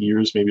to 8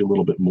 years, maybe a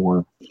little bit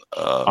more.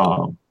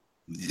 A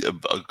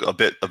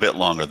bit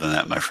longer than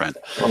that, my friend.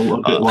 A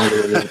bit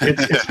longer than that.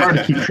 It's hard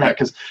to keep track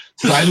because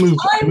I moved.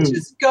 Time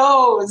just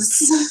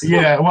goes.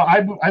 Yeah, well,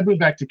 I moved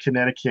back to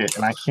Connecticut,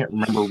 and I can't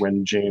remember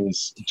when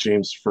James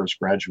first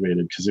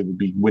graduated, because it would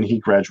be when he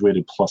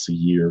graduated plus a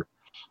year.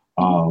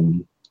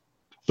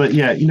 But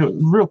yeah,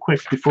 real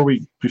quick before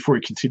we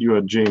continue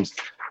on, James,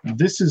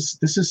 this is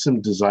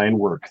some design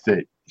work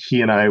that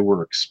he and I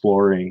were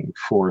exploring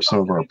for some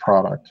of our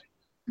product.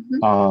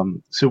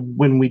 So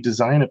when we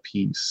design a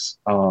piece,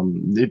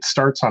 it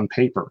starts on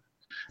paper,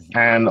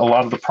 and a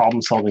lot of the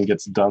problem solving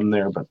gets done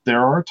there. But there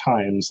are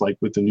times, like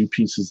with the new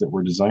pieces that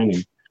we're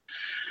designing,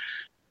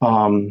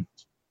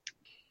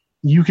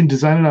 you can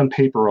design it on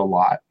paper a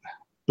lot,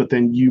 but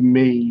then you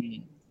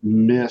may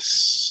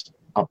miss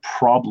a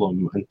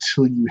problem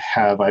until you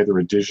have either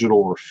a digital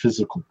or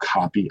physical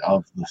copy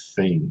of the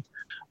thing.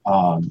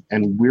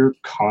 And we're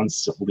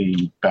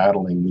constantly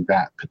battling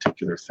that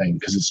particular thing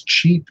because it's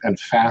cheap and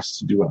fast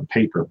to do on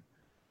paper,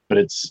 but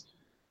it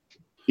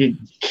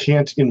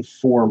can't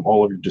inform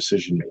all of your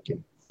decision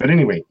making. But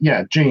anyway,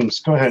 yeah,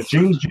 James, go ahead.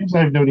 James and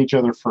I have known each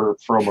other for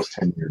almost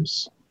 10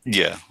 years.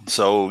 Yeah.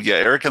 So yeah,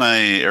 Eric and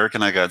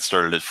I got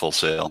started at Full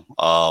Sail.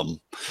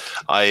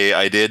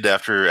 I did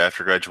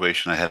after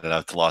graduation. I headed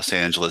out to Los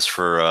Angeles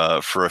for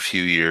a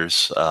few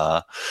years.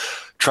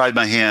 Tried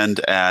my hand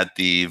at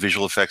the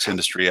visual effects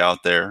industry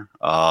out there.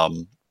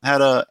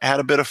 Had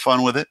a bit of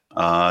fun with it.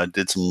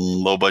 Did some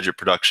low budget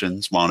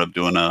productions. Wound up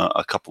doing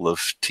a couple of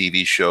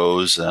TV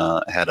shows.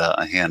 Had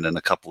a hand in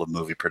a couple of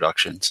movie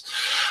productions.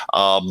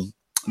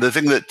 The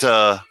thing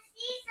that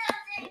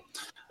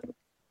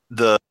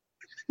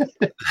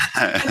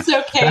it's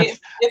okay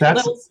if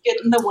littles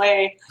get in the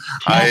way.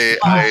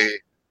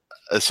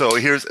 So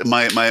here's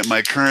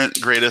my current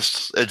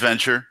greatest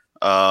adventure.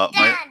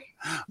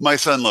 My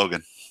son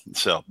Logan.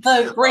 So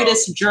the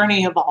greatest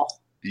journey of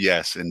all.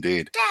 Yes,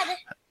 indeed. Dad,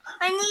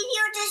 I need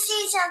you to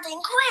see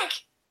something quick.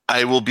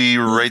 I will be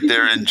right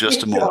there in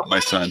just a moment,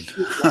 my son.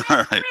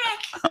 All right.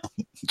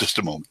 Just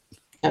a moment.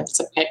 That's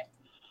okay.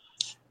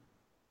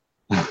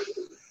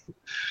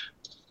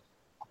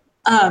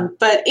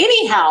 But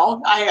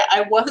anyhow,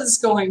 I was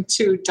going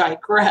to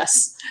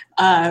digress.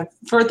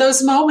 For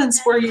those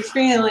moments where you're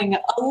feeling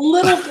a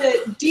little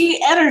bit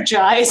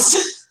de-energized.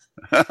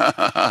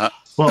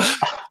 Well,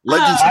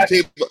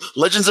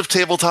 Legends of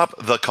Tabletop,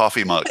 the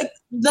coffee mug.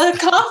 The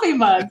coffee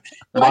mug.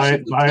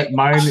 Mine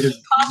is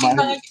coffee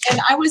mug,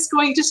 and I was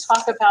going to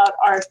talk about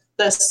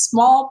the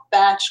small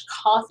batch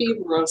coffee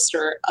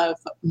roaster of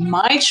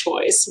my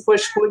choice,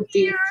 which would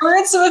be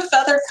Birds of a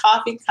Feather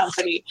Coffee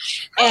Company.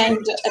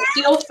 And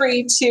feel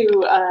free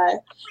to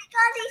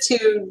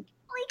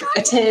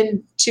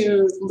attend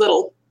to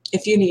Little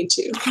if you need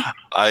to.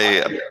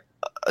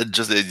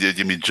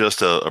 Give me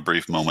just a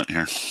brief moment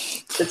here.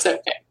 It's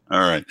okay. All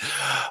right.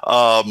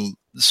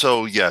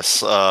 So yes,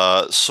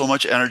 so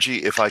much energy.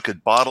 If I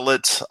could bottle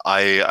it,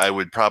 I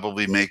would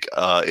probably make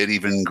an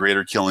even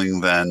greater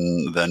killing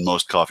than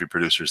most coffee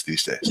producers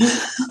these days.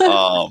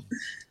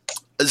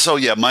 So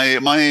yeah,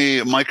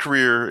 my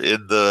career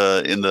in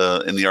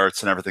the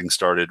arts and everything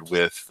started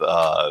with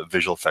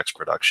visual effects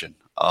production.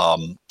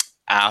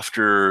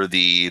 After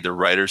the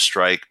writer's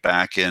strike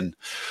back in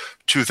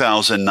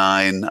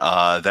 2009,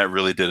 that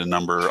really did a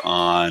number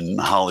on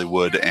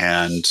Hollywood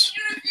and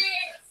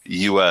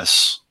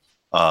U.S.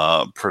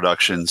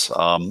 productions.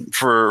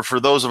 For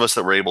those of us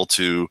that were able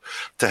to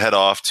head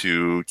off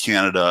to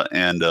Canada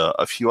and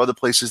a few other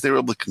places, they were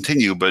able to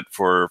continue. But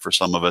for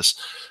some of us,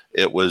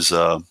 it was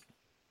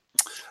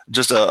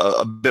just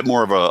a bit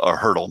more of a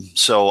hurdle.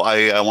 So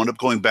I wound up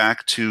going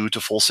back to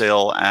Full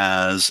Sail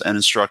as an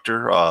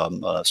instructor.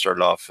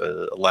 Started off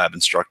a lab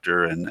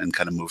instructor and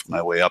kind of moved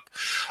my way up.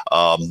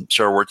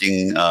 Started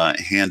working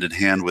hand in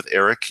hand with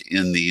Eric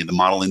in the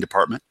modeling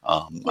department.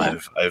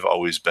 I've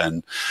always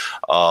been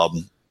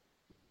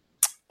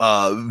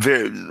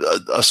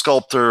a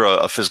sculptor,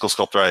 a physical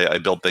sculptor. I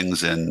build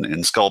things in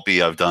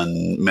Sculpey. I've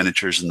done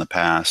miniatures in the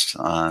past,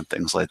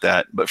 things like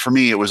that. But for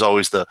me, it was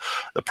always the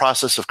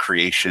process of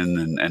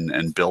creation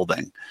and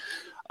building.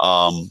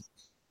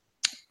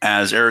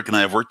 As Eric and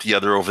I have worked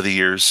together over the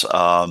years,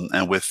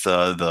 and with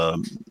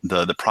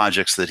the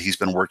projects that he's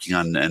been working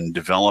on and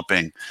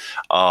developing,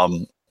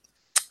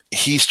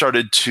 he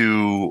started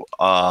to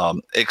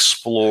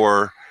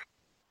explore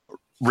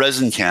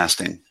resin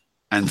casting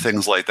and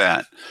things like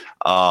that,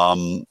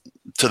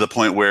 to the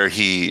point where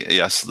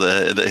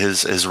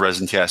his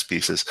resin cast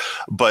pieces.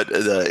 But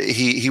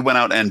he went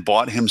out and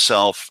bought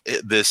himself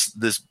this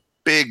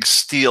big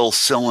steel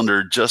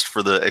cylinder just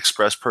for the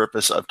express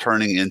purpose of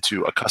turning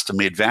into a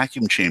custom-made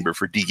vacuum chamber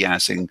for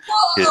degassing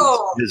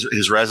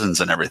his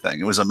resins and everything.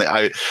 It was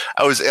I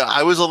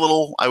was a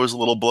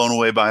little blown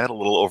away by it, a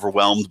little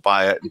overwhelmed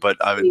by it. But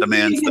the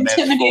man's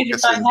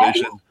focus and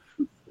vision.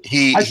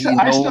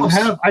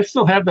 I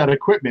still have that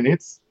equipment.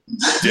 It's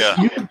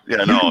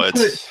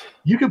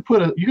you could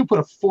put a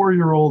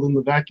 4-year-old in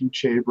the vacuum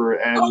chamber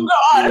and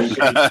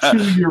a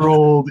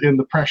 2-year-old in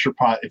the pressure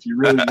pot if you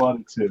really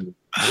wanted to.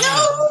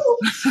 No.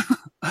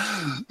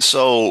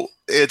 So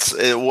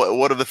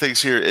one of the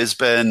things here has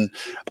been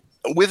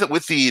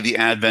with the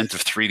advent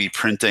of 3D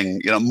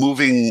printing,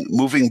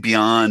 moving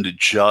beyond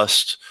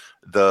just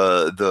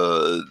the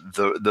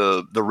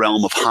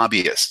realm of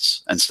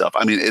hobbyists and stuff.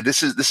 I mean,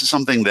 this is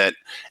something that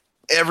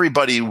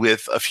everybody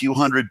with a few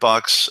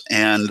 $100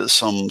 and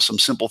some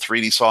simple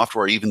 3D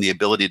software, even the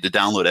ability to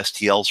download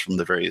STLs from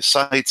the various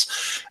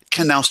sites,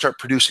 can now start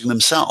producing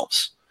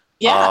themselves.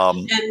 Yeah,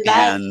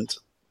 and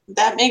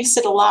that makes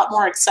it a lot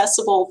more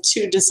accessible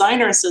to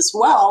designers as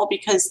well,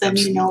 because then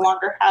you no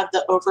longer have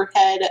the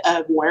overhead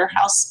of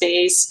warehouse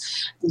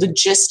space,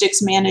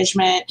 logistics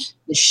management,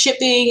 the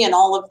shipping, and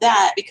all of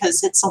that,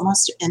 because it's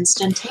almost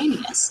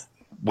instantaneous.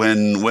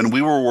 When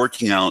we were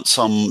working out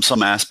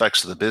some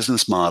aspects of the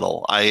business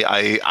model,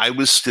 I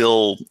was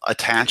still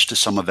attached to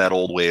some of that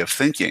old way of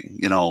thinking.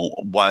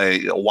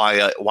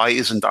 Why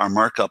isn't our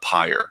markup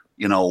higher?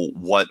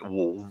 What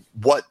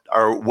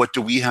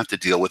do we have to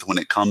deal with when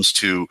it comes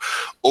to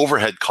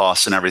overhead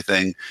costs and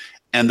everything?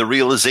 And the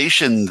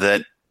realization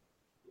that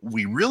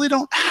we really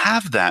don't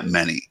have that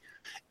many.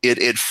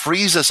 It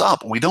frees us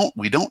up. We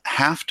don't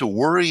have to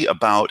worry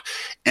about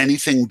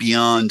anything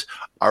beyond,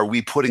 are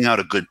we putting out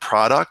a good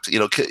product?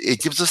 It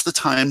gives us the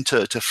time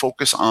to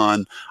focus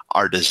on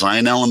our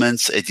design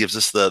elements. It gives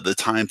us the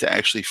time to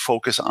actually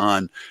focus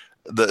on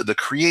the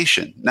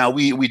creation. Now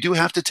we do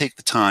have to take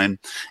the time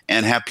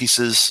and have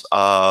pieces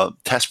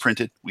test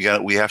printed. We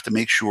have to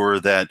make sure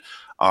that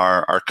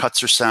our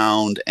cuts are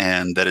sound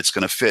and that it's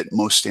going to fit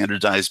most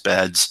standardized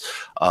beds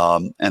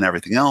and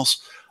everything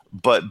else.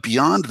 But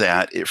beyond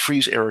that, it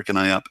frees Eric and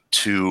I up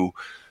to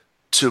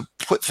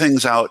put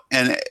things out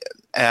and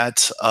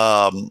at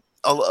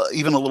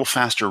even a little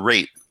faster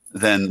rate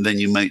than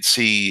you might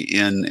see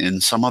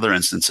in some other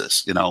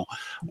instances.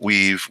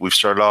 We've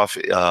started off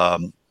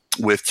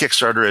with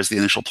Kickstarter as the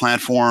initial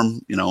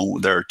platform.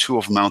 There are 2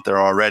 of them out there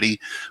already.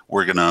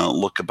 We're going to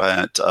look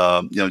at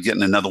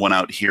getting another one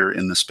out here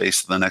in the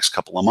space of the next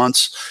couple of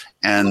months,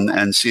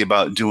 and see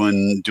about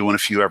doing a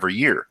few every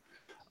year.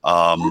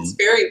 That's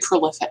very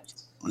prolific.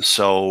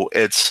 So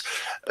it's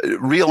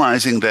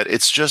realizing that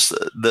it's just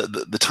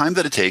the time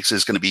that it takes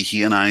is going to be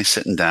he and I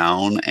sitting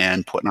down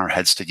and putting our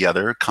heads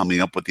together,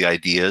 coming up with the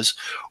ideas,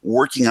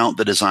 working out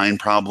the design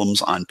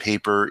problems on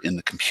paper in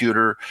the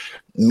computer,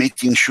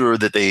 making sure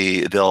that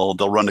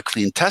they'll run a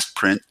clean test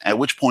print, at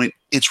which point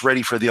it's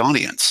ready for the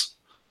audience.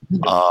 They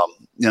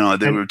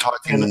were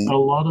talking, and a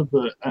lot of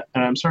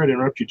and I'm sorry to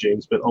interrupt you,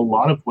 James, but a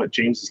lot of what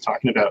James is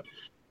talking about,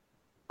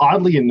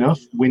 oddly enough,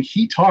 when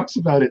he talks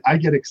about it, I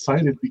get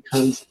excited,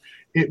 because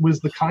it was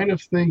the kind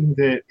of thing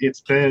that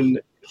it's been,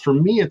 for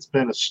me, it's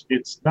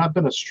not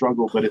been a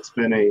struggle, but it's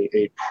been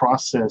a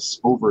process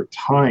over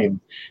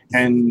time.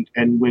 And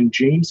when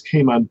James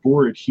came on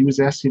board, he was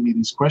asking me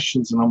these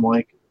questions, and I'm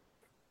like,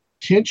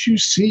 can't you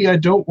see I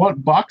don't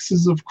want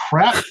boxes of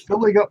crap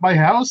filling up my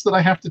house that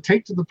I have to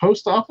take to the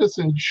post office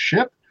and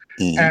ship?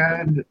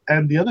 Mm-hmm.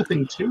 And the other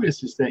thing too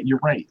is that you're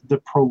right.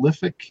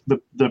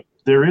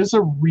 There is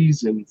a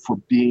reason for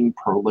being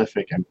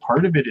prolific, and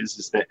part of it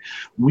is that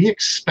we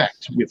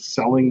expect with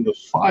selling the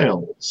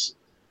files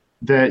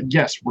that,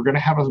 yes, we're going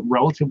to have a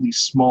relatively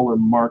smaller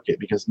market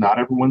because not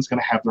everyone's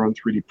going to have their own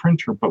 3D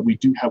printer, but we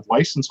do have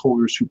license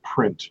holders who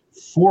print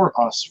for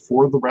us,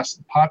 for the rest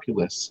of the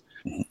populace.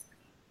 Mm-hmm.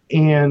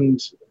 And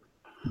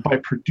by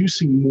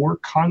producing more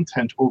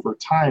content over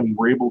time,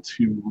 we're able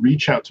to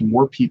reach out to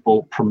more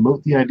people,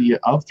 promote the idea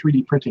of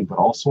 3D printing, but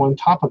also on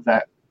top of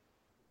that,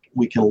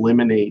 we can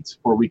eliminate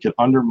or we can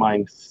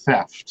undermine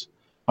theft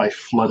by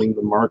flooding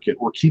the market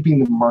or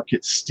keeping the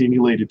market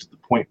stimulated to the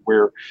point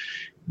where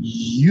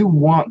you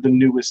want the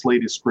newest,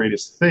 latest,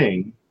 greatest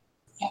thing.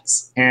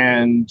 Yes.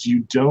 And you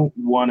don't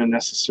want to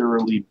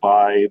necessarily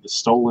buy the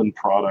stolen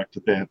product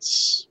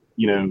that's,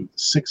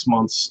 6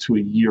 months to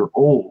a year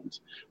old.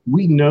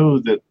 We know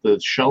that the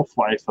shelf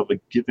life of a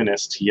given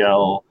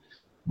STL,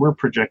 we're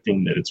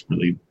projecting that it's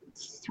really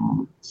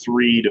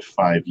 3 to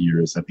 5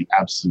 years at the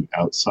absolute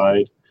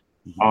outside.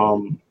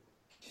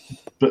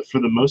 But for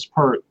the most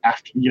part,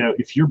 after,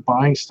 if you're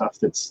buying stuff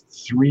that's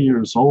 3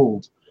 years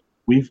old,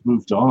 we've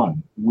moved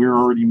on. We're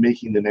already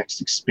making the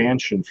next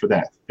expansion for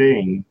that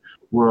thing.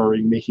 We're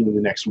already making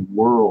the next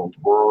world.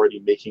 We're already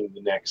making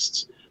the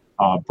next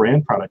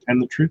brand product. And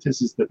the truth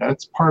is that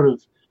that's part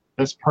of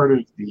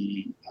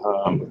the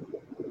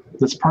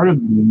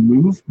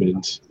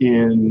movement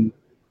in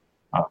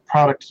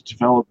product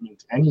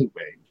development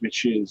anyway,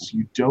 which is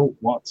you don't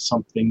want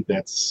something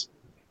that's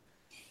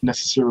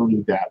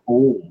necessarily that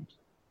old,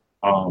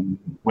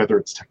 whether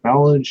it's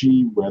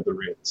technology,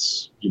 whether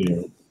it's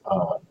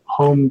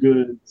home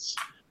goods.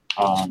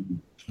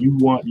 You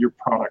want your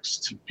products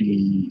to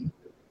be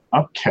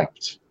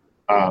upkept,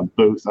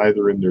 both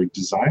either in their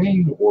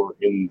design or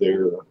in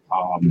their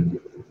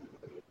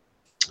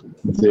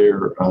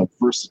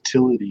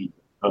versatility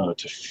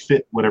to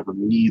fit whatever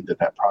need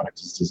that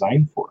product is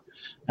designed for.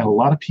 And a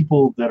lot of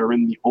people that are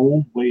in the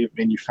old way of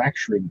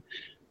manufacturing,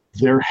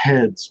 their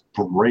heads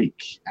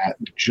break at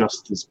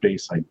just this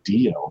base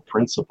idea or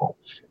principle.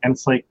 And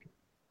it's like,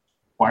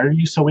 why are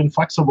you so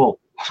inflexible?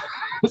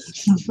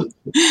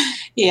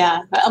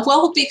 Yeah,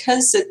 well,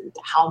 because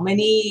how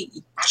many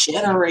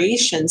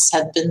generations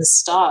have been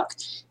stuck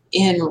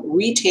in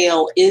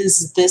retail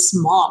is this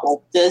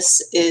model.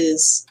 This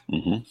is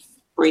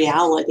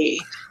reality.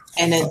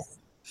 And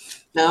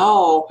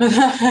no.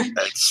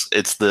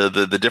 it's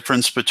the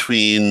difference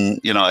between,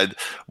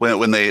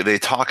 when they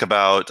talk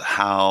about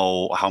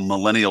how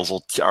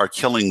millennials are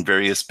killing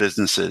various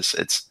businesses.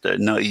 It's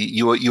no,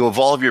 you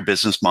evolve your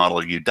business model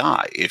or you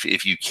die.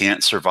 If you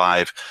can't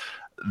survive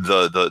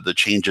the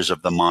changes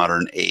of the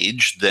modern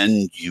age,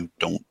 then you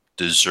don't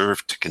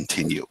deserve to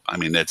continue. I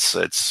mean,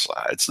 it's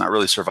not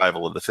really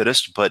survival of the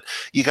fittest, but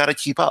you got to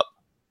keep up,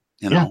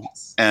 Yeah.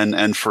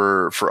 And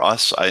for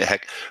us,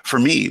 for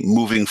me,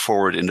 moving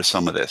forward into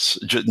some of this,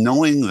 just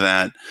knowing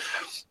that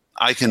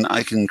I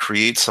can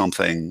create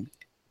something,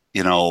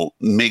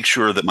 make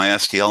sure that my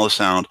STL is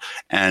sound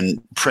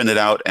and print it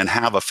out and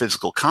have a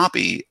physical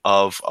copy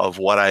of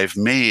what I've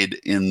made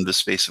in the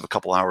space of a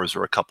couple hours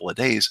or a couple of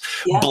days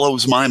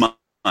blows my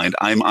mind.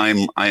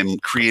 I'm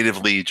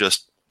creatively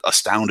just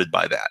astounded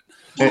by that.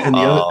 And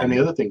the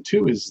other thing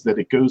too is that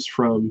it goes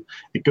from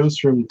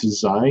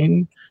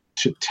design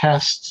to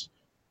test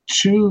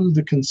to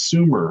the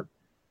consumer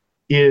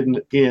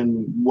in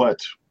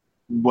what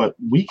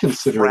we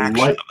consider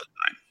like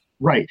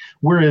right.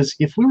 Whereas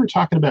if we were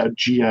talking about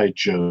G.I.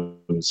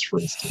 Joes, for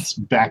instance,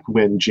 back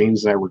when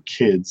James and I were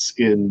kids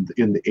in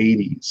the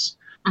 80s,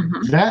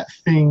 that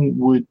thing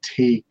would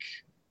take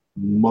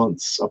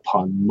months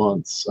upon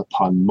months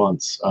upon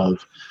months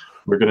of,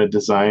 we're going to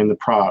design the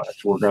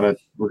product, we're going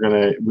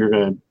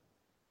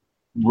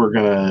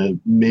to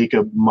make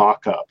a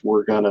mock-up,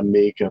 we're going to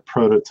make a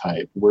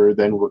prototype, we're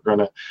going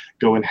to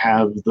go and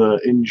have the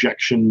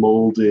injection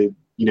molded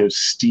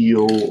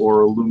steel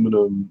or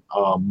aluminum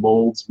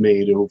molds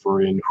made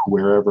over in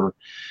wherever.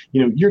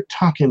 You're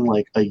talking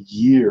like a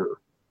year.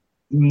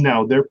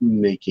 Now they're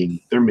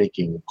making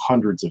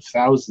hundreds of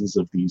thousands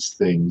of these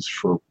things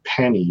for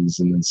pennies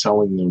and then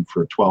selling them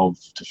for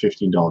 $12 to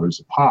 $15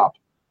 a pop.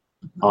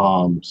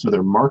 So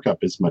their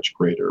markup is much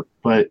greater,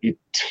 but it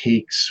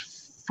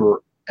takes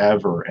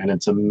forever, and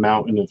it's a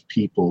mountain of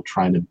people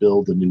trying to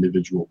build an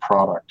individual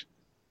product.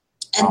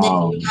 And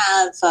then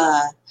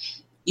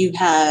you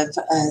have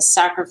a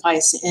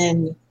sacrifice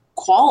in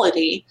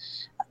quality.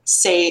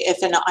 Say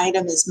if an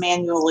item is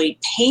manually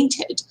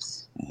painted,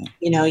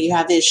 you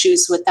have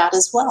issues with that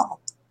as well.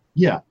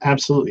 Yeah,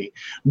 absolutely.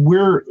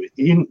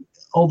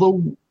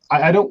 Although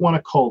I don't want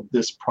to call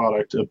this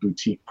product a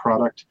boutique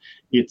product,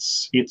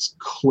 it's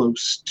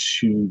close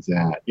to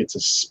that. It's a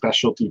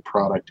specialty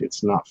product.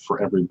 It's not for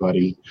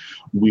everybody.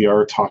 We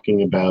are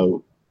talking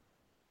about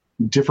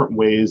different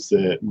ways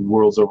that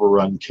Worlds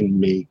Overrun can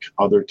make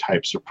other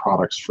types of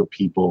products for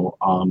people.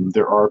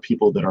 There are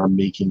people that are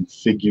making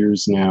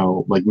figures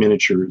now, like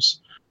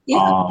miniatures.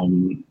 Yeah.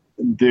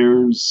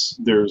 There's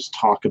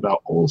talk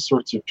about all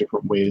sorts of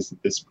different ways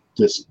that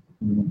this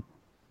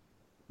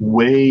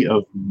way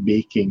of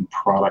making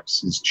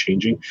products is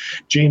changing.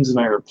 James and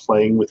I are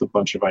playing with a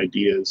bunch of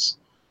ideas.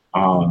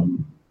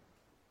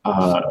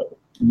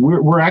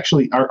 We're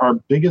actually our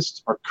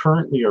biggest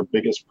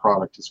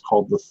product is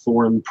called the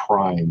Thorn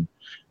Prime,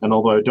 and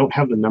although I don't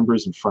have the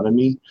numbers in front of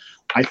me,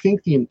 I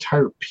think the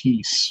entire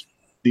piece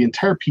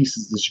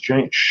is this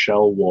giant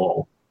shell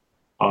wall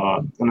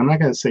And I'm not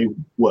going to say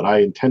what I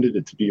intended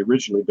it to be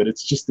originally, but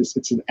it's just this.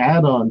 It's an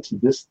add-on to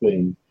this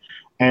thing,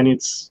 and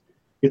it's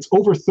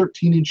over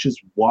 13 inches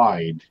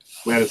wide,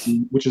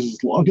 which is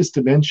its longest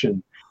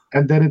dimension,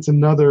 and then it's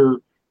another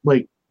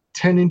like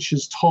 10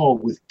 inches tall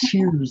with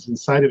tiers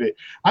inside of it.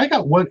 I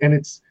got one, and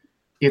it's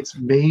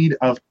made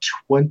of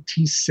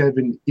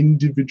 27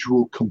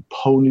 individual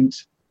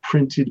component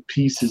printed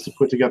pieces to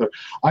put together.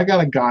 I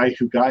got a guy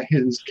who got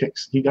his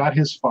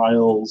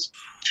files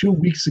 2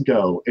 weeks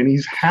ago, and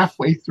he's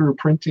halfway through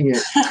printing it.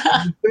 He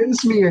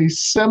sends me a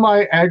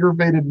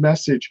semi-aggravated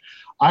message.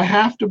 I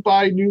have to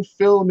buy new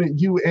filament,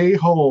 you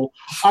a-hole.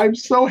 I'm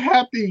so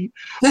happy.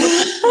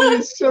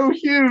 It's so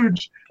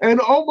huge.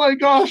 And oh my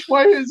gosh,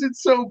 why is it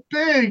so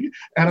big?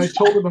 And I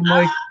told him, I'm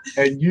like,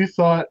 and you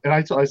thought, and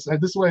I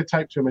said, this is what I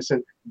typed to him. I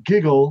said,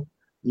 giggle,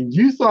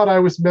 you thought I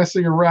was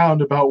messing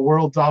around about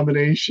world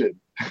domination.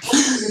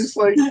 It's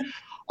like,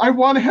 I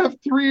want to have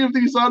 3 of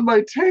these on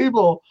my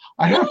table.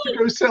 I have to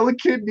go sell a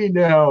kidney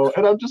now.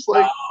 And I'm just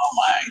like,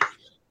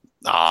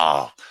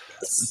 oh.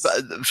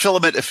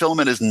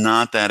 Filament is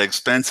not that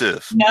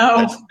expensive.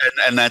 No,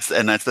 and that's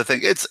the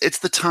thing. It's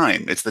the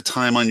time. It's the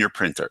time on your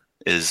printer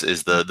is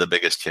the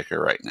biggest kicker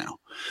right now.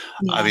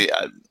 Yeah.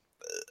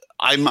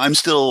 I mean, I'm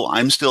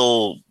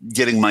still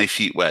getting my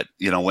feet wet,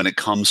 when it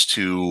comes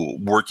to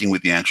working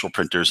with the actual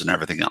printers and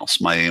everything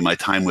else. My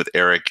time with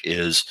Eric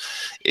is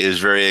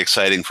very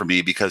exciting for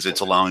me because it's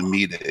allowing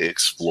me to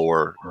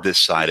explore this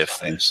side of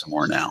things some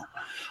more now.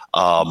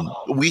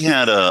 We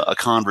had a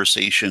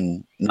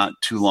conversation not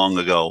too long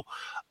ago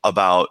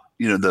about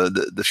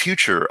the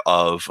future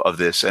of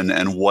this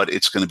and what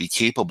it's going to be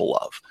capable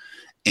of.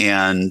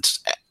 And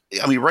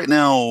I mean, right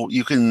now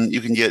you can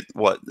get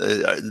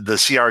the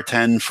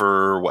CR10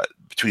 for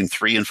between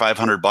 $300 and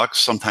 $500,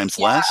 sometimes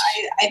less.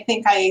 I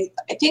think I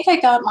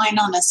got mine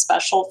on a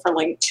special for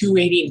like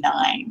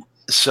 $289.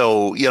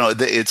 So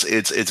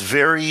it's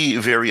very,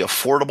 very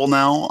affordable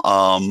now,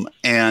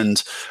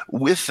 and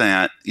with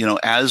that,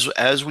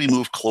 as we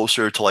move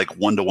closer to like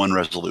 1-to-1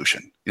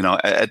 resolution,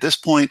 at this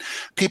point,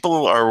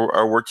 people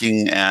are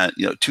working at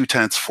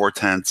 2/10,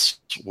 4/10,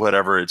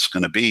 whatever it's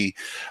going to be.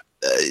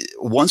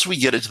 Once we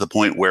get it to the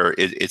point where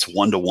it's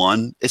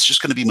 1-to-1, it's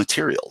just going to be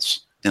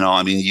materials.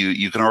 I mean,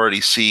 you can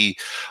already see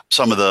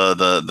some of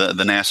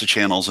the NASA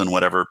channels and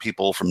whatever,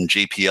 people from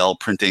JPL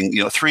printing,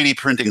 3D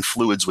printing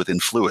fluids within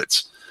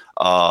fluids.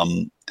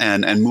 And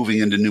moving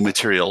into new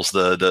materials,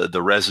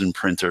 the resin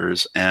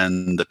printers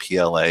and the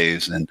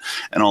PLAs and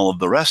all of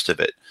the rest of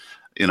it.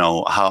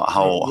 How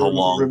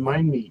long?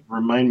 Remind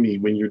me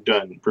when you're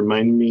done.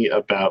 Remind me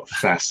about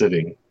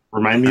faceting.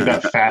 Remind me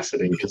about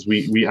faceting, because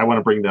I want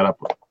to bring that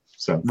up.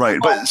 So right,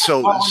 but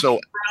so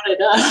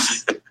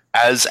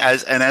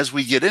as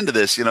we get into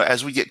this,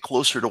 as we get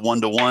closer to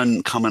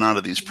 1-to-1 coming out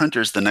of these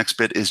printers, the next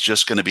bit is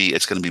just going to be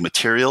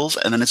materials,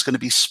 and then it's going to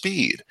be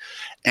speed,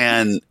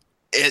 and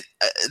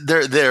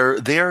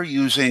they're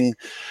using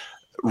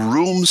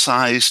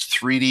room-sized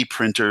 3D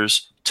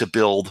printers to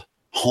build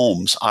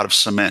homes out of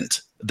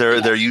cement.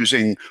 They're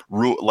using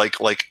like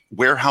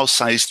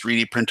warehouse-sized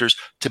 3D printers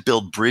to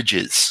build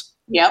bridges.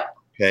 Yep.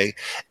 Okay,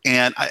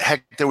 and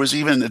heck, there was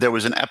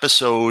an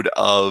episode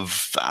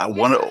of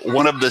one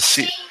of the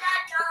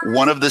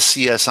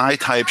CSI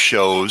type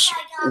shows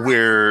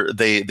where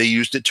they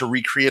used it to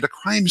recreate a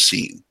crime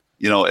scene.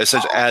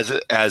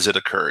 Essentially as it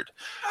occurred.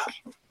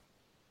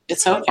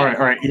 It's okay. All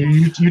right.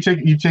 You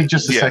take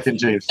just a second,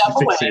 James.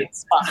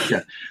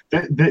 Yeah,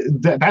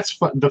 that's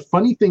fun. The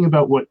funny thing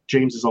about what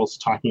James is also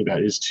talking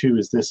about is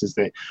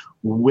that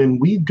when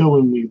we go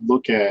and we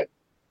look at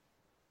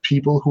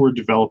people who are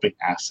developing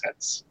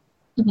assets,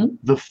 mm-hmm.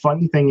 the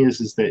funny thing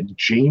is that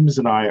James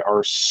and I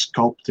are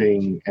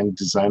sculpting and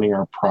designing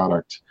our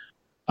product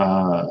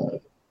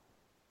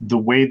the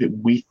way that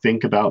we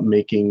think about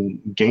making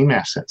game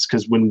assets.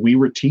 Because when we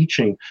were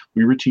teaching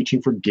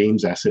for game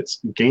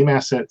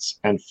assets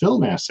and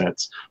film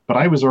assets, but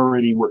I was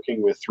already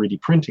working with 3D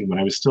printing when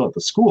I was still at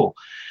the school.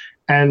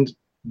 And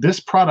this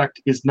product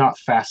is not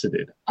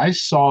faceted. I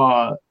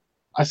saw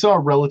a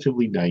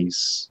relatively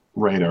nice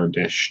radar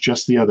dish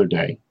just the other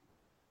day,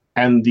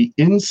 and the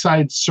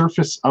inside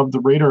surface of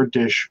the radar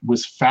dish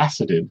was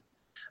faceted.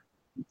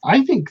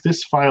 I think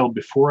this file,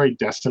 before I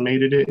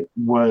decimated it,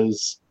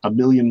 was 1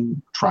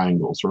 million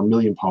triangles or 1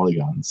 million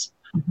polygons.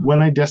 Mm-hmm.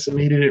 When I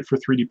decimated it for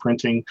 3D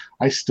printing,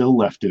 I still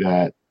left it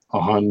at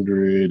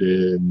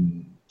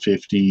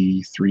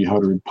 150,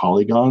 300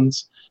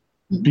 polygons,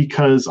 mm-hmm.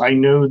 because I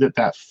know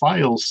that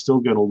file's still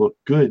going to look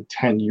good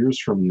 10 years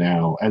from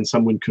now, and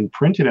someone can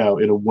print it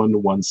out in a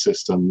 1-to-1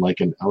 system,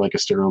 like a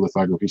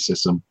stereolithography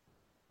system.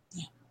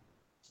 Yeah.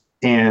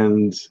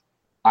 And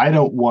I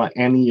don't want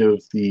any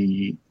of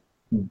the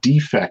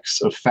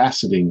defects of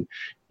faceting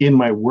in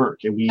my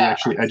work. And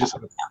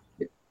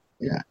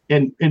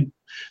and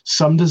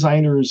some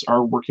designers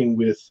are working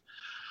with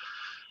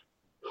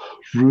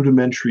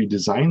rudimentary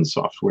design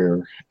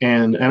software,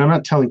 and I'm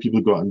not telling people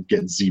to go out and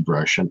get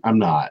ZBrush, and I'm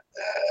not.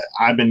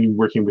 I've been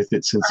working with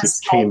it since it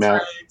came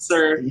out.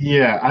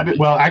 Yeah,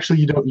 well, actually,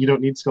 you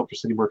don't need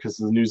Sculptris anymore because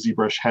the new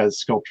ZBrush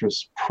has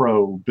Sculptris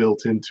Pro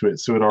built into it,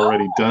 so it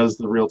already does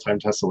the real-time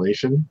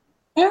tessellation.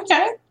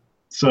 Okay.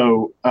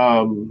 So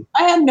I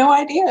had no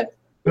idea.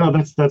 no,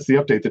 that's the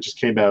update that just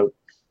came out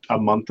a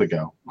month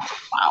ago.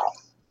 Wow.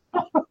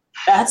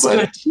 That's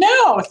good to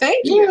know.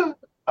 Thank you.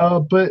 Yeah,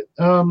 but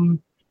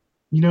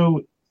you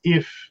know,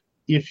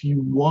 if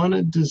you want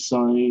to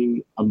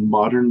design a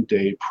modern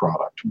day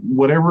product,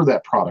 whatever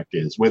that product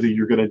is, whether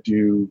you're going to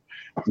do,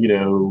 you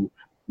know,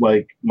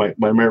 like my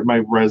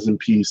resin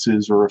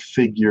pieces or a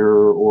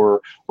figure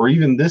or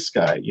even this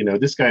guy, you know,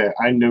 this guy,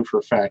 I know for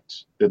a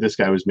fact that this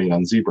guy was made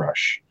on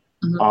ZBrush.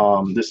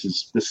 Mhm. This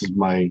is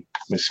my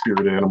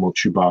spirit animal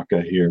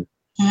Chewbacca here.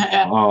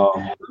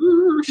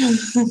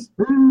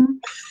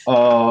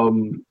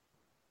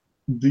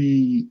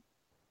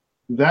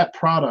 That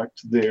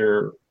product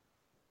there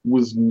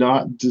was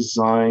not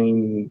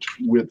designed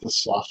with the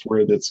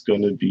software that's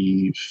going to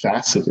be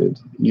faceted,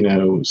 you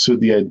know. So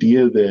the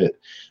idea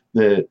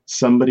that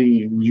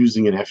somebody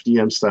using an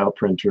FDM style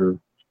printer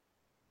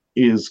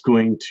is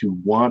going to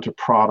want a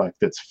product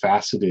that's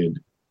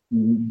faceted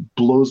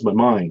blows my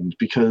mind,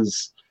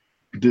 because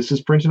this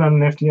is printed on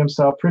an FDM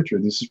style printer.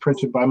 This is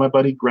printed by my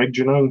buddy Greg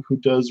Janung, who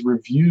does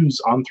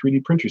reviews on 3D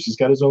printers. He's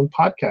got his own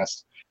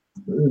podcast.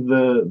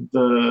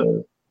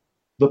 The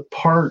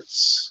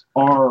parts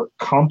are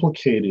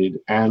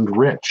complicated and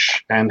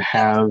rich and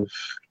have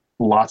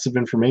lots of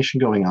information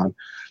going on.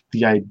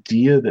 The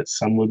idea that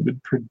someone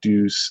would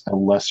produce a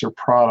lesser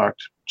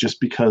product just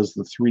because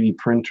the 3D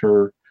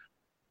printer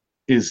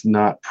is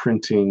not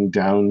printing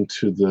down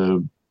to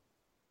the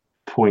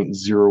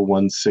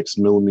 0.016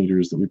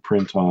 millimeters that we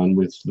print on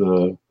with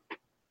the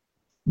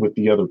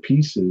other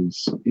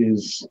pieces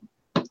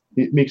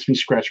it makes me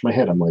scratch my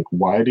head. I'm like,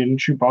 why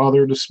didn't you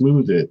bother to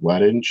smooth it? Why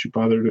didn't you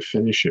bother to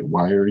finish it?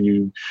 Why are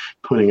you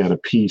putting out a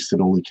piece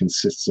that only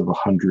consists of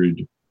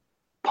 100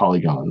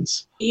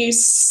 polygons? You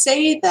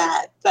say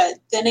that, but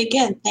then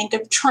again, think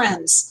of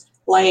trends.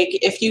 Like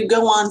if you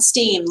go on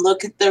Steam,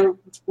 look at the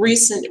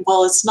recent,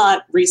 well, it's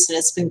not recent,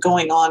 it's been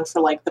going on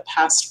for like the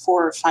past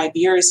 4 or 5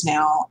 years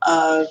now,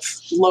 of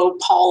low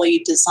poly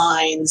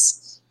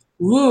designs.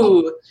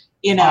 Woo,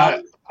 you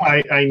know.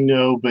 I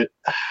know, but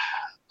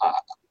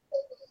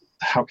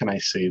how can I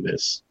say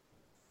this?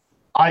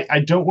 I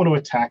don't want to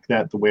attack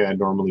that the way I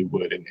normally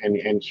would,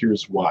 and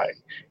here's why.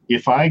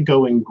 If I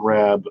go and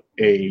grab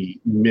a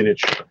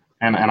miniature,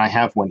 and I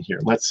have one here,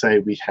 let's say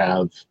we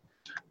have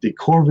the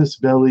Corvus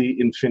Belli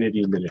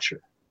Infinity miniature,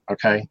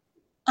 okay?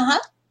 Uh-huh.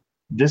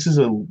 This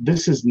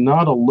is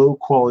not a low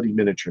quality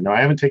miniature. Now,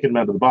 I haven't taken him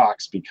out of the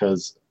box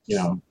because, you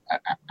know,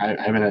 I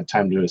haven't had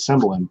time to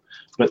assemble him,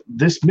 but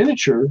this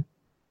miniature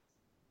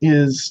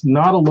is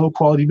not a low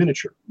quality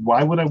miniature.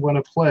 Why would I want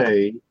to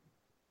play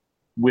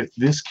with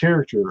this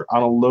character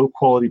on a low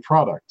quality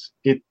product?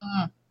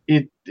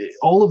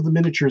 All of the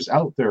miniatures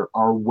out there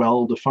are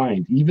well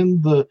defined.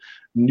 Even the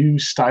new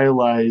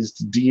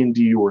stylized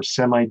D&D or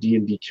semi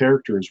D&D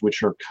characters,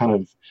 which are kind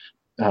of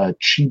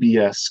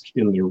chibi-esque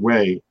in their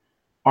way,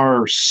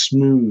 are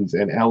smooth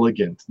and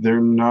elegant.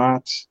 They're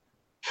not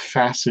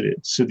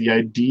faceted. So the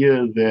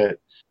idea that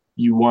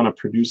you want to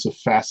produce a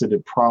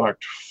faceted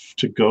product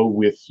to go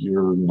with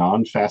your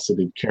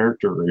non-faceted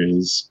character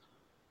is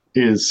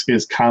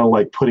kind of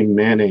like putting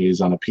mayonnaise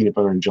on a peanut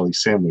butter and jelly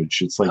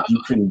sandwich. It's like,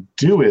 you can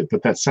do it,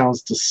 but that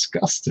sounds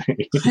disgusting.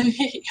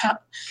 Yeah.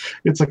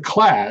 It's a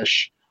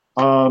clash.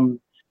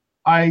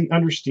 I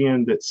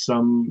understand that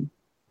some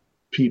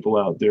people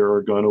out there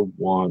are going to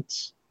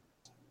want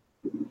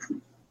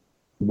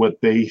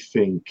what they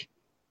think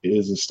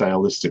is a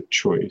stylistic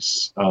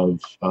choice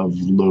of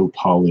low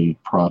poly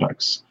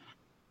products.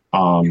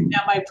 Now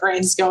my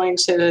brain's going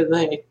to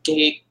the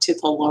gate to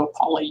the low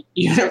poly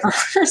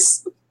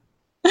universe.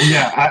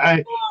 Yeah,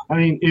 I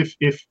mean,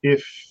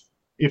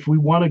 if we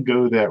want to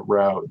go that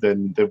route,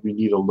 then we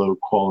need a low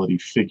quality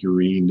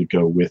figurine to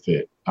go with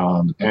it,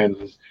 and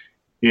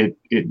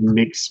it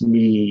makes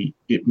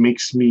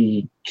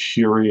me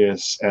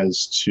curious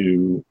as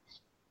to.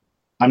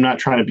 I'm not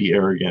trying to be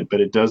arrogant, but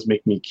it does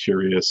make me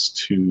curious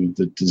to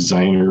the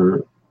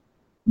designer,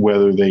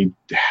 whether they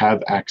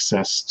have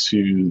access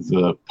to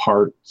the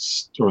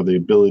parts or the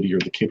ability or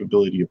the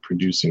capability of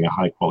producing a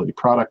high quality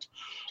product,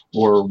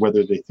 or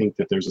whether they think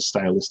that there's a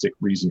stylistic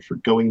reason for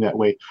going that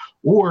way,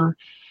 or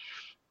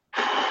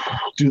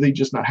do they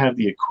just not have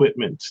the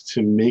equipment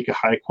to make a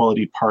high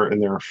quality part,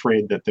 and they're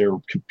afraid that their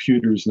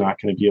computer's not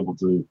going to be able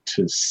to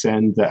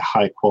send that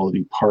high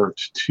quality part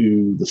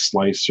to the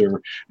slicer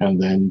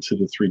and then to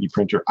the 3D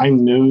printer. I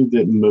know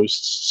that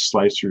most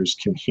slicers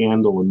can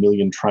handle a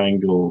million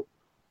triangle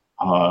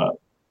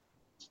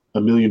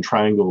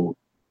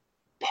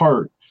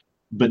part,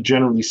 but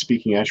generally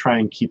speaking, I try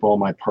and keep all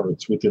my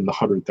parts within the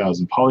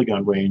 100,000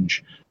 polygon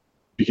range,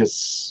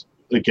 because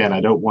again,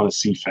 I don't want to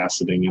see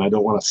faceting, and I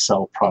don't want to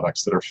sell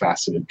products that are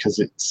faceted, because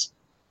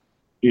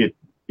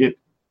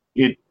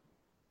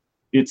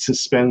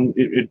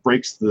it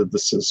breaks the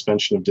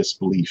suspension of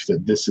disbelief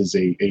that this is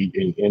a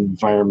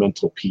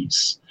environmental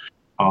piece.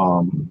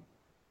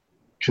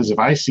 Because if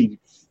I see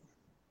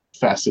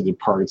faceted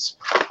parts,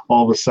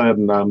 all of a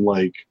sudden I'm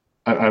like,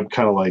 I'm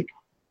kind of like,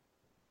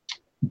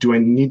 do I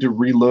need to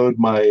reload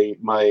my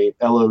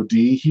LOD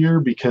here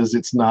because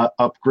it's not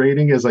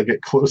upgrading as I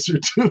get closer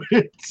to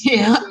it?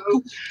 Yeah.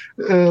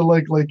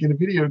 Like in a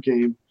video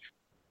game.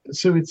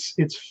 So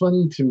it's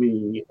funny to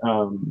me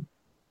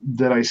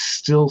that I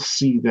still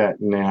see that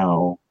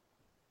now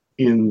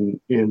in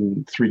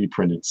 3D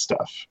printed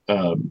stuff,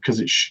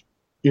 because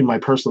in my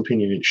personal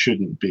opinion, it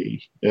shouldn't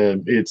be.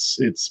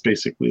 It's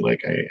basically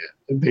like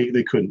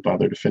they couldn't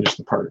bother to finish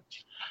the part.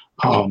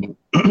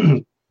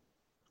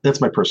 That's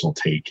my personal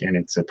take, and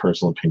it's a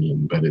personal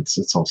opinion, but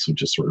it's also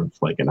just sort of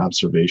like an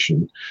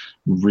observation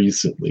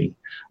recently,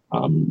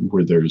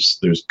 where there's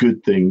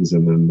good things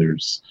and then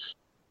there's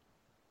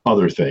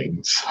other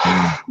things.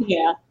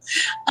 Yeah.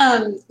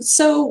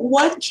 So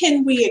what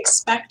can we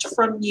expect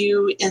from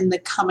you in the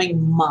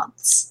coming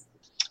months?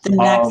 The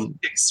next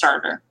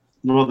Kickstarter.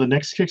 Well, the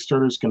next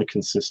Kickstarter is going to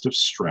consist of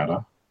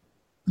Strata.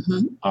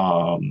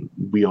 Mm-hmm.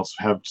 We also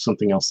have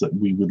something else that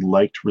we would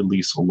like to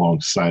release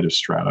alongside of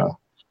Strata,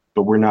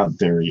 but we're not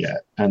there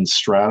yet. And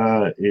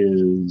Strata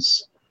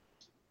is,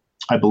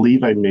 I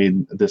believe I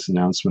made this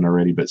announcement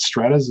already, but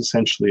Strata is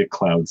essentially a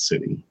cloud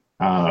city.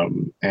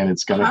 And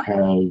it's going to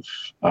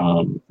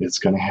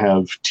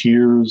have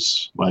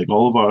tiers, like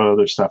all of our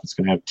other stuff. It's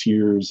going to have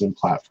tiers and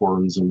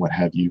platforms and what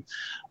have you.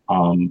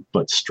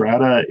 But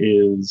Strata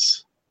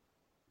is,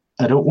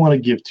 I don't want to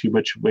give too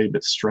much away,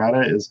 but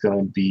Strata is going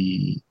to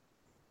be,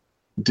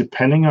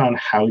 depending on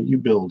how you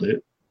build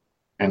it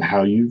and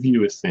how you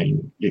view a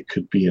thing, it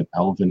could be an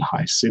elven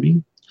high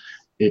city.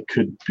 It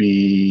could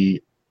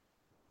be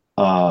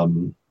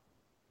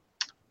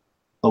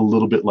a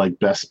little bit like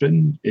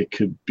Bespin. It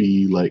could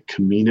be like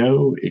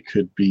Camino. It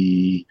could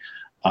be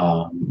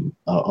a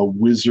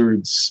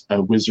wizard's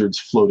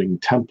floating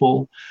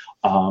temple.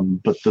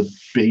 But the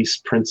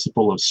base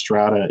principle of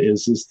Strata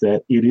is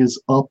that it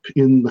is up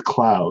in the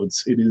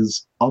clouds. It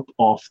is up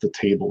off the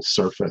table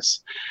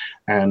surface.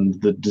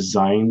 And the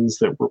designs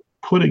that we're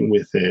putting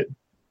with it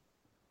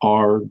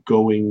are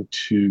going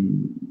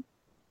to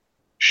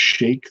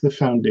shake the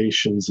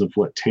foundations of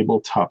what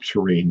tabletop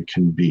terrain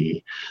can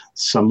be.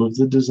 Some of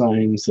the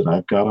designs that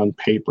I've got on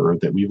paper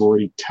that we've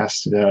already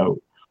tested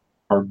out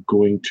are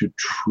going to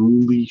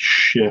truly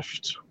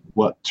shift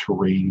what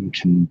terrain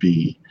can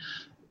be.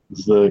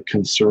 The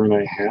concern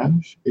I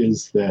have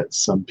is that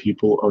some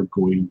people are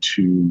going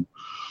to,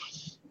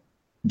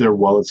 their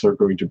wallets are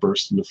going to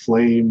burst into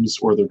flames,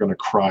 or they're going to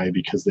cry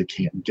because they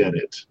can't get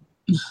it.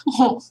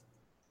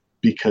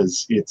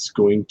 Because it's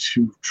going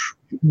to,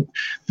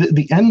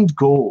 the end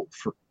goal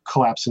for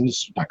Collapse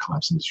Industries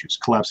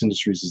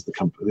is the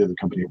other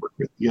company I work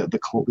with. Yeah,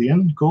 the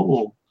end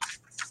goal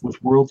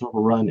with Worlds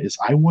Overrun is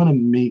I want to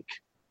make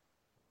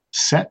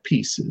set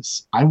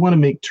pieces. I want to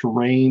make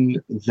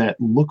terrain that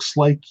looks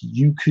like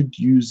you could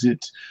use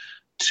it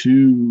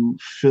to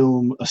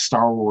film a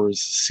Star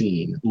Wars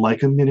scene,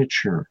 like a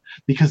miniature,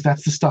 because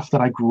that's the stuff that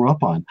I grew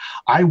up on.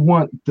 I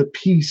want the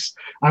piece,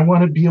 I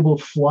want to be able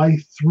to fly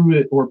through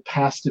it or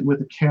past it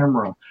with a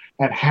camera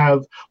and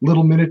have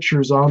little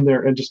miniatures on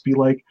there and just be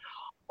like,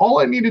 all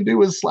I need to do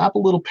is slap a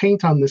little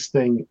paint on this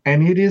thing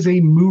and it is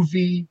a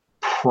movie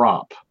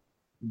prop.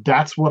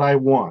 That's what I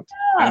want.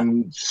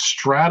 And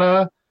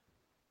Strata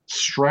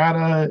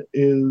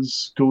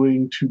is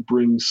going to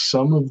bring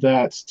some of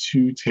that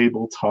to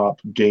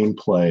tabletop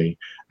gameplay,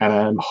 and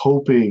I'm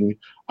hoping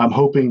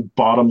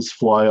bottoms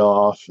fly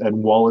off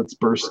and wallets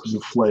burst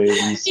into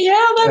flames. Yeah,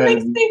 that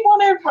makes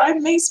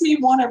me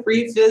want to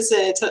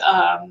revisit.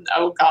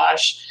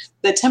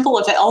 The Temple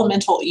of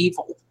Elemental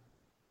Evil.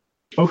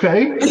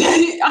 Okay.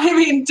 I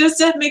mean, does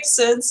that make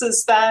sense?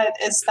 Is that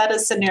a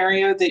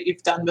scenario that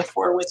you've done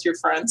before with your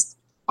friends?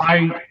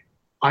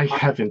 I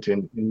haven't,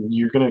 and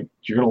you're gonna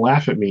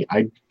laugh at me.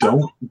 I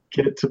don't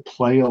get to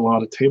play a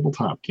lot of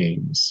tabletop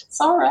games.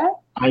 It's all right.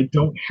 I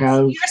don't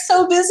have. You're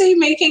so busy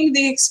making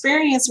the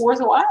experience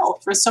worthwhile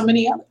for so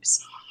many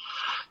others.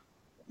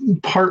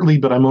 Partly,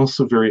 but I'm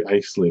also very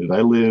isolated. I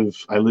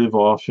live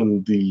off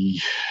in the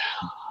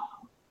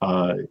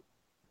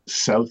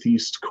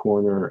southeast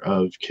corner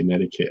of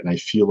Connecticut, and I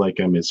feel like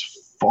I'm as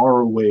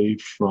far away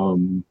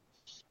from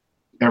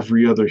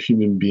every other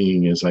human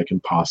being as I can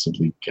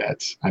possibly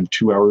get. I'm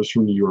 2 hours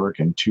from New York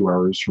and 2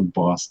 hours from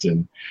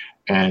Boston,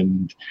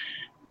 and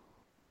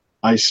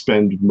I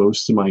spend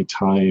most of my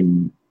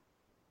time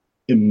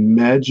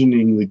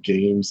imagining the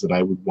games that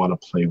I would want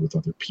to play with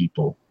other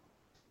people.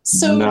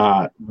 So,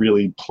 not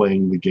really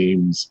playing the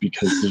games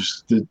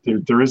because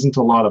there isn't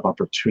a lot of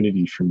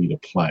opportunity for me to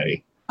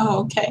play.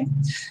 Oh, okay.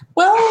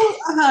 Well,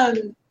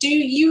 do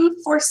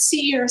you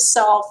foresee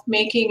yourself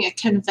making a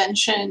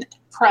convention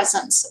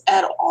presence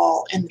at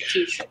all in the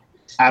future?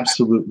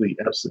 Absolutely.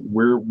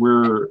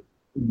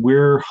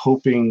 We're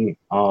hoping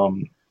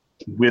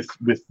with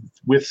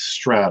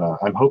Strata.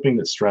 I'm hoping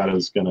that Strata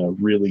is going to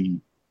really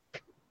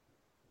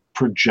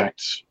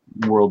project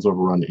Worlds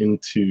Overrun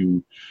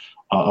into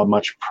a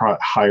much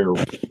higher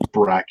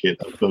bracket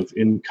of both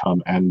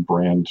income and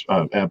brand,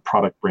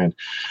 product brand.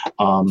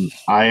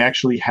 I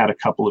actually had a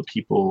couple of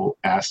people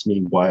ask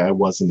me why I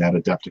wasn't at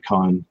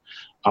Adepticon.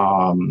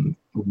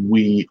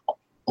 We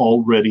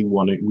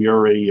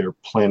already are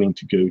planning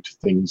to go to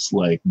things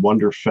like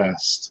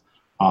Wonderfest.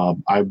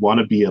 I want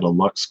to be at a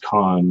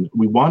LuxCon.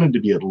 We wanted to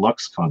be at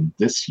LuxCon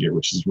this year,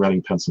 which is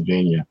Reading,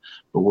 Pennsylvania,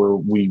 but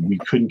we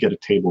couldn't get a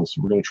table,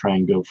 so we're going to try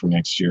and go for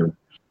next year.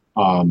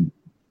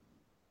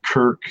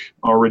 Kirk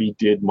already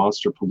did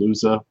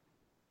Monsterpalooza.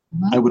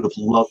 I would have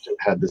loved to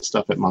have had this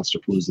stuff at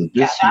Monsterpalooza this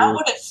year. Yeah, that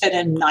would have fit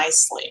in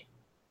nicely.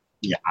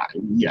 Yeah.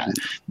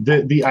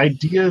 The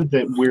idea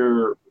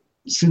that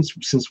since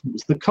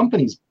the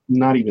company's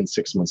not even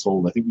 6 months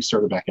old, I think we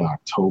started back in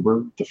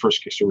October. The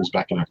first Kickstarter was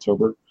back in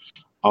October.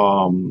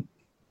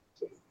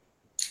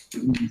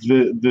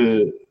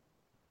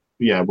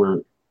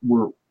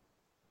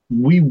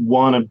 We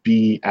want to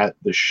be at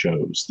the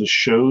shows. The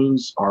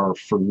shows are,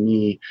 for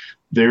me,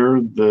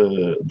 they're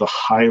the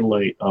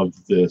highlight of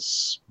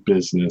this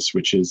business,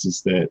 which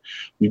is that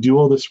we do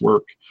all this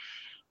work,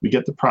 we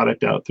get the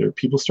product out there,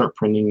 people start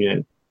printing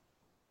it,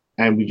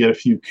 and we get a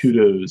few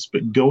kudos.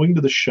 But going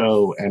to the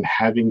show and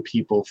having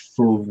people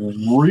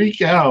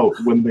freak out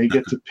when they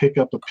get to pick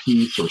up a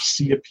piece or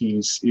see a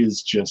piece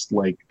is just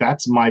like,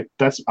 that's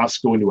us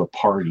going to a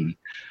party.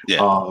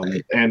 Yeah.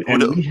 And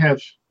we have.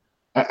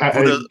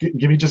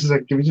 Give me just a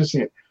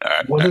second.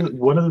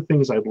 One of the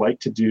things I'd like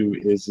to do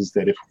is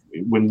that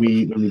when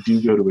we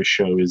do go to a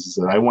show is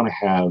that I want to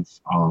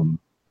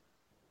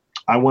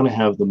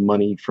have the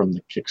money from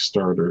the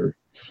Kickstarter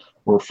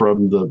or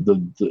from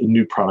the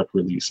new product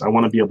release. I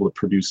want to be able to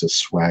produce a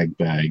swag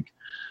bag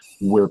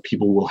where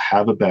people will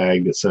have a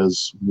bag that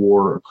says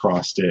War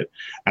across it,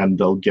 and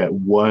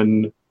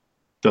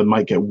they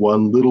might get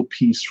one little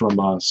piece from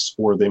us,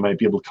 or they might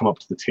be able to come up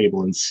to the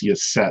table and see a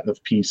set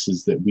of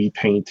pieces that we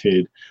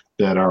painted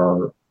that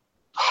are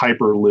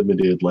hyper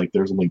limited, like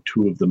there's only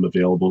 2 of them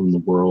available in the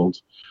world,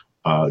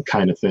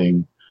 kind of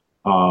thing,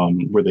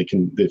 where they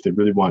can, if they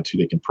really want to,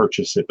 they can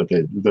purchase it, but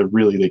they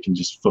can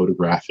just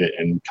photograph it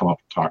and come up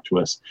and talk to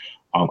us.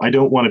 I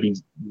do not want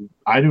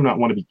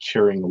to be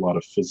carrying a lot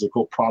of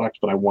physical product,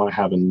 but I want to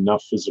have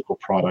enough physical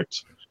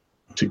product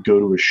to go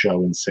to a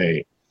show and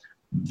say,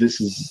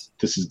 this is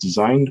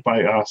designed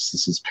by us,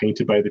 this is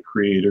painted by the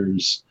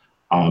creators,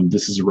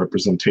 this is a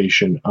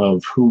representation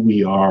of who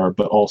we are,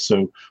 but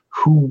also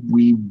who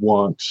we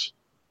want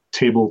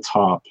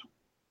tabletop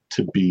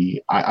to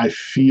be. I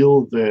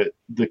feel that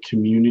the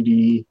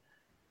community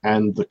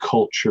and the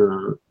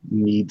culture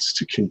needs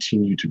to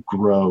continue to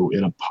grow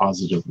in a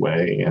positive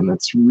way, and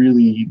that's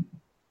really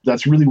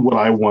what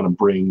I want to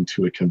bring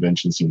to a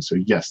convention scene. So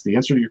yes, the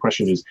answer to your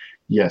question is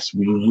yes,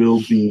 we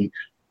will be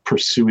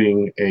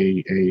pursuing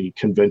a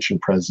convention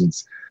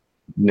presence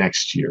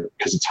next year,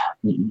 because it's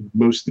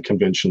most of the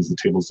conventions, the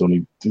tables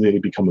they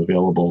become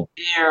available.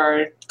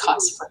 They're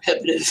cost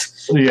prohibitive.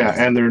 Yeah,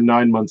 and they're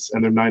 9 months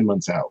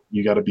out.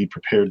 You got to be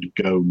prepared to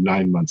go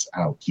 9 months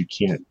out. You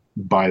can't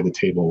buy the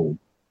table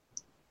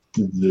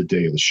the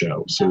day of the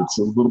show. So it's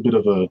a little bit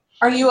of a.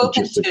 Are you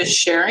open to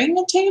sharing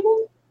a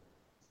table?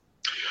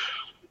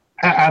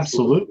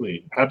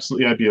 Absolutely.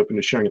 I'd be open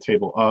to sharing a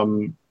table.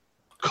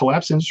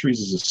 Collapse Industries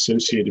is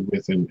associated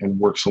with and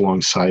works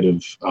alongside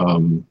of,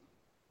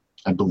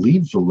 I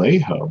believe,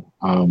 Vallejo.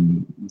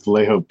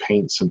 Vallejo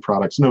paints and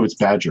products. No, it's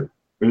Badger.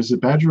 Or is it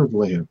Badger or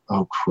Vallejo?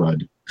 Oh,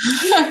 crud.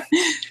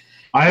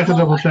 I have to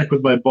double check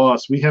with my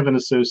boss. We have an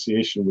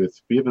association with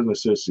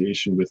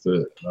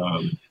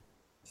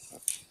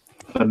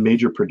a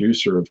major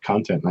producer of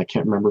content, and I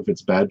can't remember if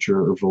it's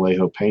Badger or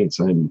Vallejo Paints,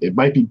 and it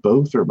might be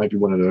both or it might be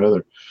one or the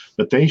other,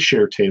 but they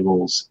share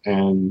tables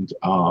and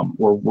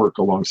or work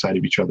alongside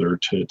of each other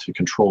to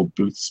control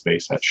booth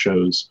space at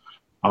shows,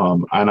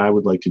 and I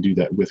would like to do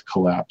that with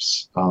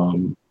Collapse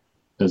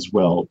as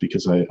well,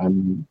 because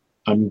I'm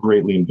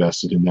greatly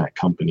invested in that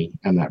company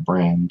and that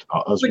brand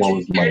as well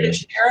as Would you care to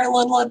share a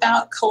little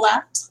about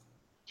Collapse?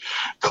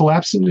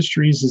 Collapse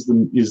Industries is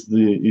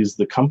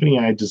the company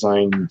I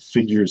design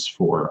figures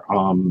for.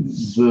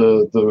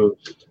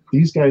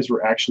 These guys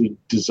were actually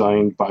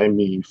designed by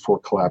me for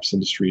Collapse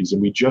Industries,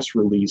 and we just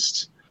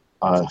released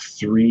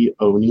 3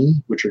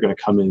 Oni, which are going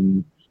to come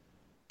in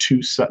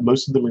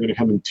most of them are going to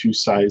come in 2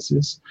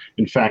 sizes.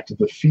 In fact,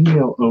 the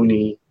female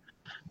Oni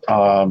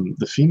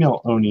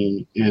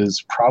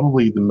is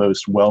probably the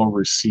most well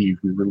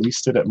received. We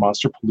released it at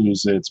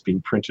Monsterpalooza. It's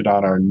being printed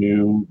on our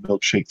new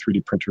Milkshake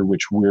 3D printer,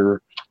 which we're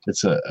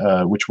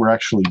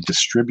actually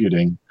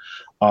distributing.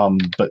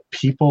 But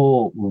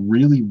people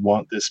really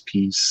want this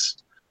piece,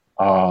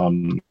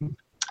 and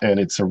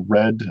it's a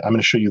red. I'm going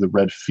to show you the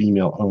red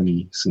female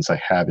Oni since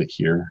I have it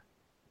here.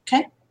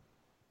 Okay.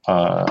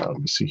 Let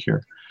me see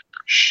here.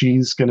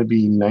 She's going to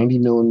be 90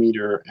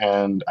 millimeter,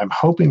 and I'm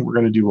hoping we're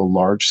going to do a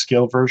large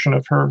scale version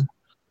of her.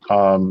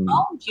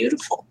 Oh,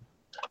 beautiful.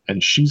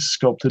 And she's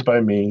sculpted by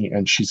me,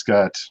 and she's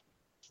got,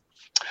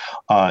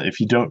 if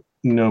you don't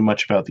know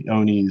much about the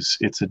Onis,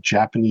 it's a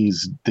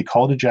Japanese, they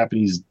call it a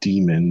Japanese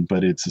demon,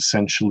 but it's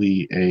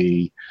essentially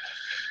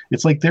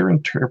it's like their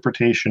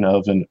interpretation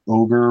of an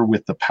ogre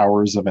with the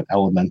powers of an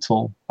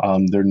elemental.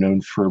 They're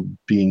known for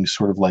being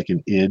sort of like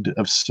an id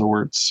of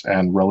sorts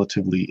and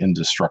relatively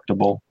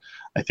indestructible.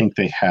 I think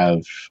they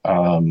have,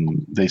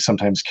 they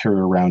sometimes carry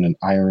around an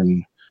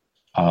iron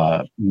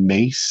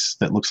mace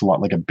that looks a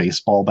lot like a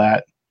baseball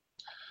bat.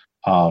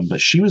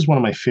 But she was one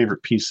of my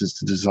favorite pieces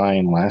to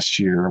design last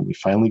year. We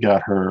finally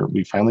got her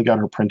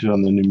printed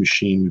on the new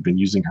machine. We've been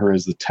using her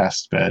as the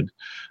test bed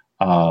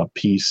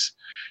piece.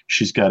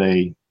 She's got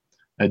a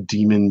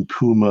demon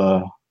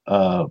puma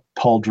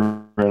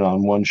pauldron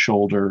on one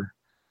shoulder.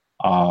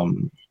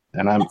 And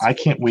I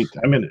can't wait.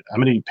 I'm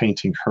gonna be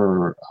painting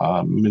her.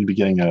 I'm gonna be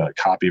getting a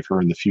copy of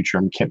her in the future.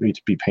 I can't wait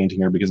to be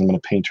painting her because I'm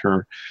gonna paint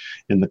her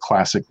in the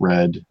classic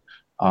red.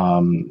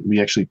 We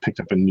actually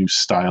picked up a new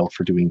style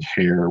for doing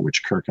hair,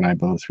 which Kirk and I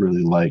both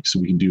really like, so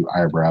we can do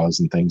eyebrows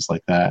and things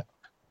like that.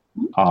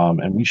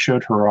 And we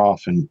showed her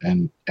off,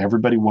 and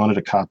everybody wanted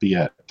a copy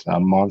at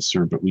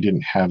Monster, but we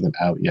didn't have them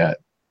out yet.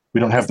 We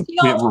don't have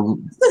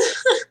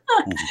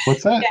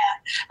What's that? Yeah.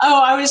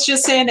 Oh, I was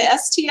just saying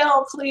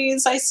STL,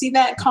 please. I see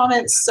that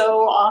comment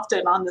so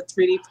often on the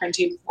 3D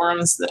printing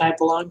forums that I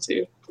belong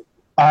to.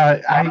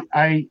 That's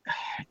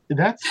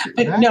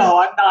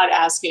no, I'm not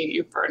asking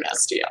you for an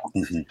STL.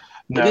 Mm-hmm.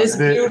 No, it is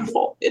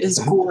beautiful. It is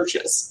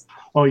gorgeous.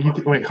 Oh,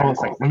 wait, hold on a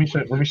second.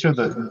 Let me show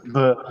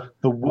the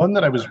one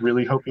that I was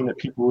really hoping that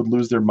people would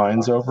lose their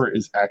minds over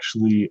is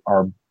actually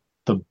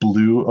the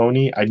blue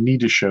Oni. I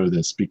need to show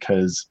this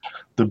because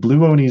the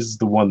blue Oni is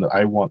the one that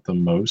I want the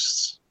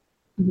most.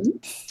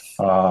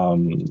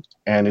 Mm-hmm.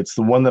 And it's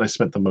the one that I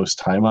spent the most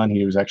time on.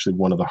 He was actually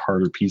one of the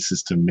harder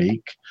pieces to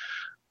make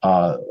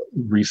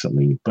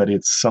recently, but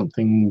it's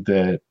something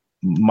that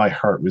my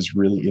heart was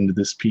really into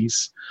this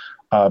piece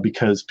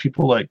because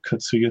people like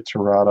Kutsuya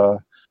Terada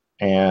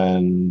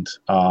and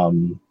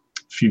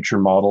Future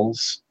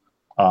Models,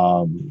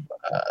 and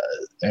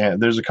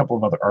there's a couple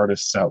of other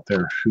artists out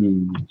there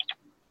who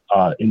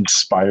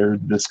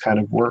inspired this kind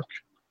of work.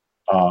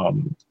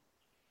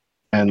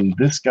 And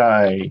this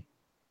guy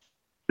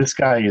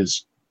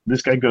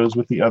goes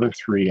with the other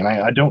three, and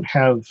I don't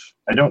have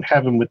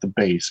him with the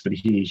base, but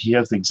he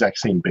has the exact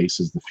same base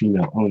as the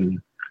female Oni.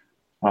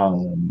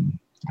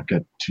 I've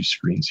got two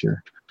screens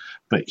here,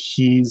 but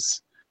he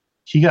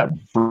got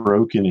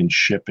broken in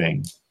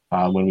shipping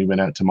when we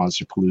went out to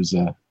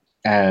Monsterpalooza,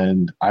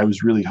 and I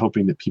was really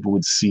hoping that people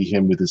would see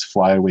him with his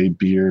flyaway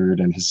beard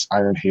and his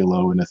iron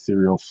halo and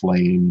ethereal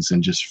flames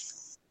and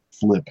just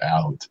flip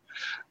out.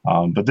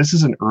 But this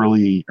is an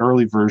early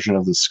version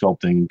of the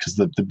sculpting because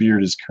the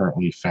beard is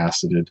currently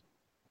faceted.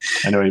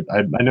 I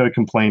know I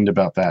complained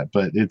about that,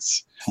 but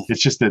it's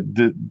just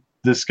that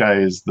this guy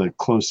is the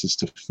closest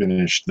to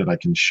finished that I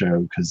can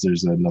show because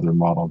there's another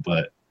model,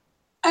 but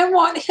I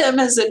want him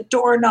as a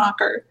door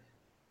knocker.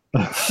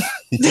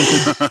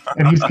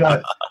 and he's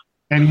got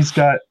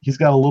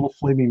a little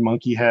flaming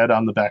monkey head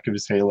on the back of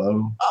his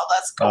halo. Oh,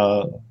 that's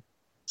cool.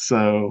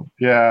 So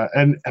yeah,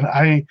 and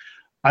I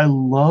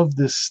love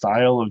this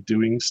style of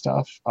doing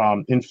stuff.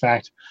 In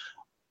fact,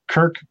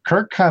 Kirk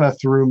kind of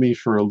threw me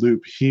for a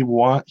loop.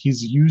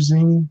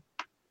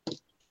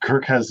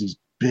 Kirk has these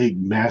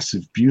big,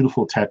 massive,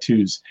 beautiful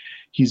tattoos.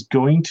 He's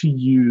going to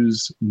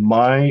use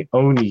my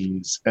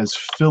Onis as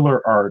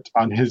filler art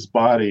on his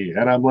body,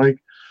 and I'm like,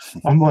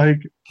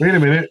 wait a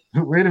minute,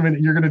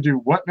 you're gonna do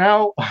what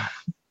now?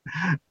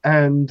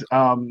 And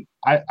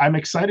I'm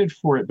excited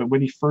for it, but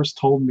when he first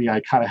told me,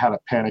 I kind of had a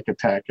panic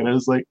attack, and I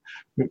was like,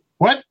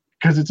 what?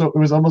 Because it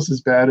was almost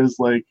as bad as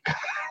like,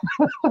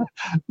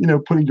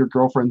 putting your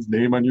girlfriend's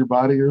name on your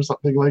body or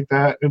something like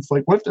that. It's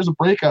like, what if there's a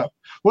breakup?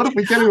 What if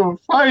we get into a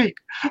fight?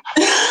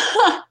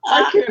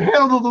 I can't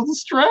handle the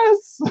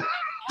stress.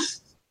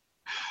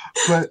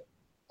 But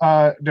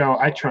no,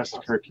 I trust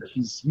Kirk.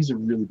 He's a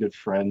really good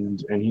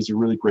friend, and he's a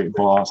really great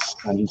boss,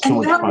 and he's so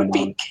much fun. And that would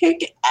be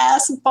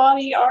kick-ass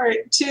body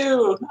art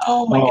too.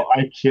 Oh my god!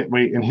 I can't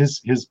wait. And his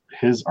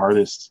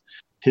artist,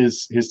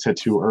 his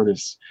tattoo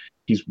artist,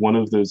 he's one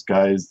of those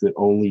guys that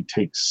only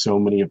takes so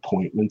many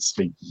appointments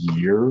a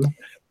year,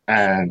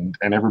 and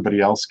everybody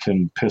else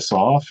can piss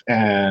off.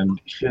 And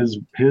his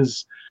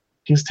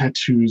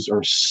tattoos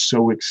are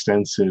so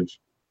extensive.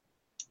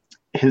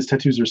 His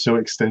tattoos are so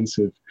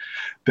extensive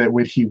that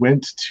when he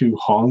went to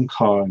Hong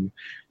Kong,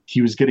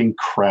 he was getting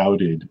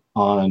crowded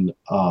on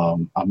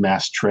a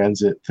mass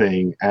transit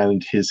thing,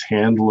 and his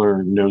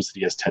handler knows that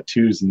he has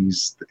tattoos,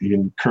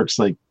 and Kirk's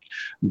like,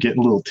 I'm getting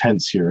a little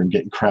tense here. I'm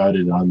getting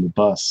crowded on the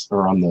bus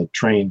or on the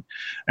train,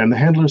 and the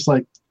handler's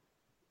like,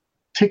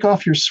 take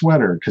off your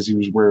sweater, because he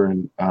was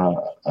wearing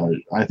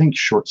I think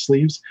short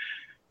sleeves.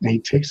 And he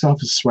takes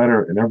off his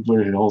sweater, and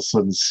everybody all of a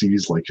sudden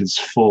sees like his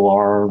full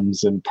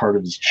arms and part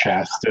of his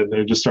chest, and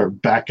they just start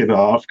backing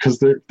off because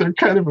they're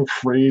kind of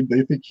afraid.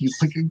 They think he's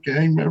like a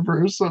gang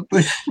member or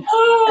something.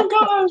 Oh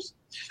gosh!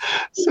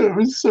 So it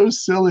was so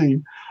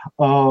silly,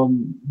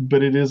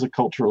 but it is a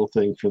cultural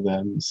thing for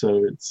them.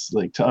 So it's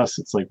like, to us,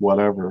 it's like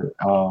whatever.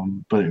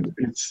 But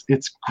it's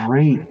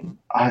great.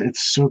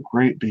 It's so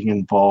great being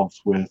involved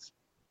with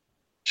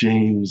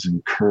James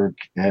and Kirk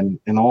and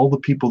all the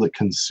people that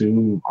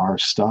consume our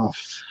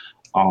stuff,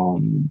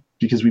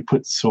 because we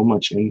put so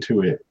much into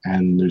it,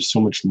 and there's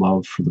so much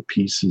love for the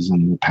pieces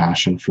and the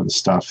passion for the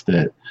stuff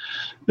that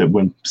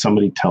when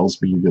somebody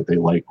tells me that they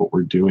like what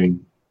we're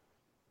doing,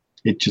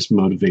 it just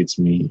motivates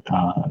me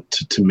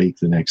to make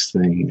the next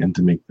thing, and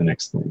to make the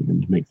next thing,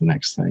 and to make the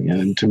next thing,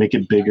 and to make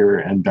it bigger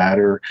and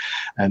badder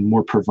and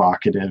more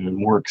provocative and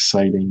more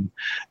exciting.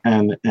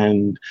 And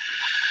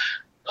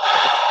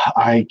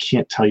I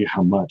can't tell you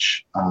how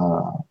much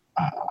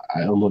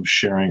I love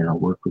sharing our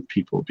work with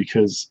people,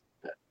 because,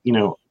 you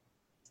know,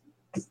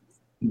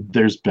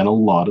 there's been a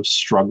lot of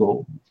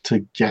struggle to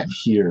get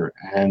here.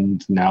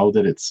 And now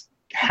that it's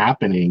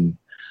happening,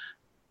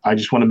 I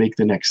just want to make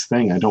the next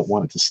thing. I don't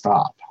want it to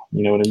stop.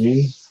 You know what I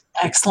mean?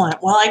 Excellent.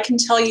 Well, I can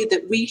tell you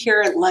that we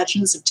here at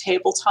Legends of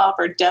Tabletop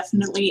are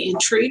definitely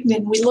intrigued,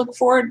 and we look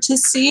forward to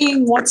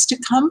seeing what's to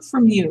come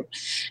from you.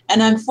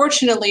 And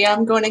unfortunately,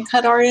 I'm going to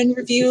cut our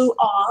interview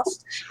off,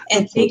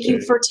 and thank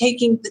you for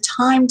taking the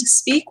time to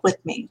speak with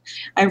me.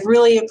 I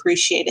really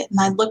appreciate it, and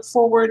I look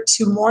forward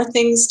to more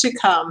things to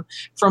come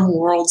from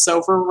Worlds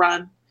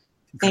Overrun.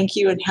 Thank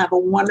you, and have a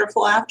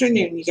wonderful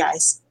afternoon, you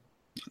guys.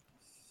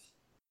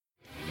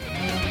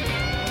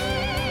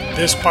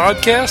 This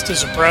podcast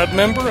is a proud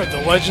member of the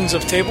Legends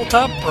of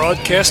Tabletop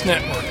Broadcast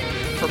Network.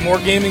 For more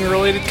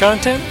gaming-related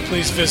content,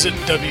 please visit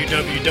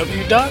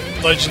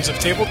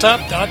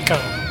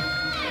www.legendsoftabletop.com.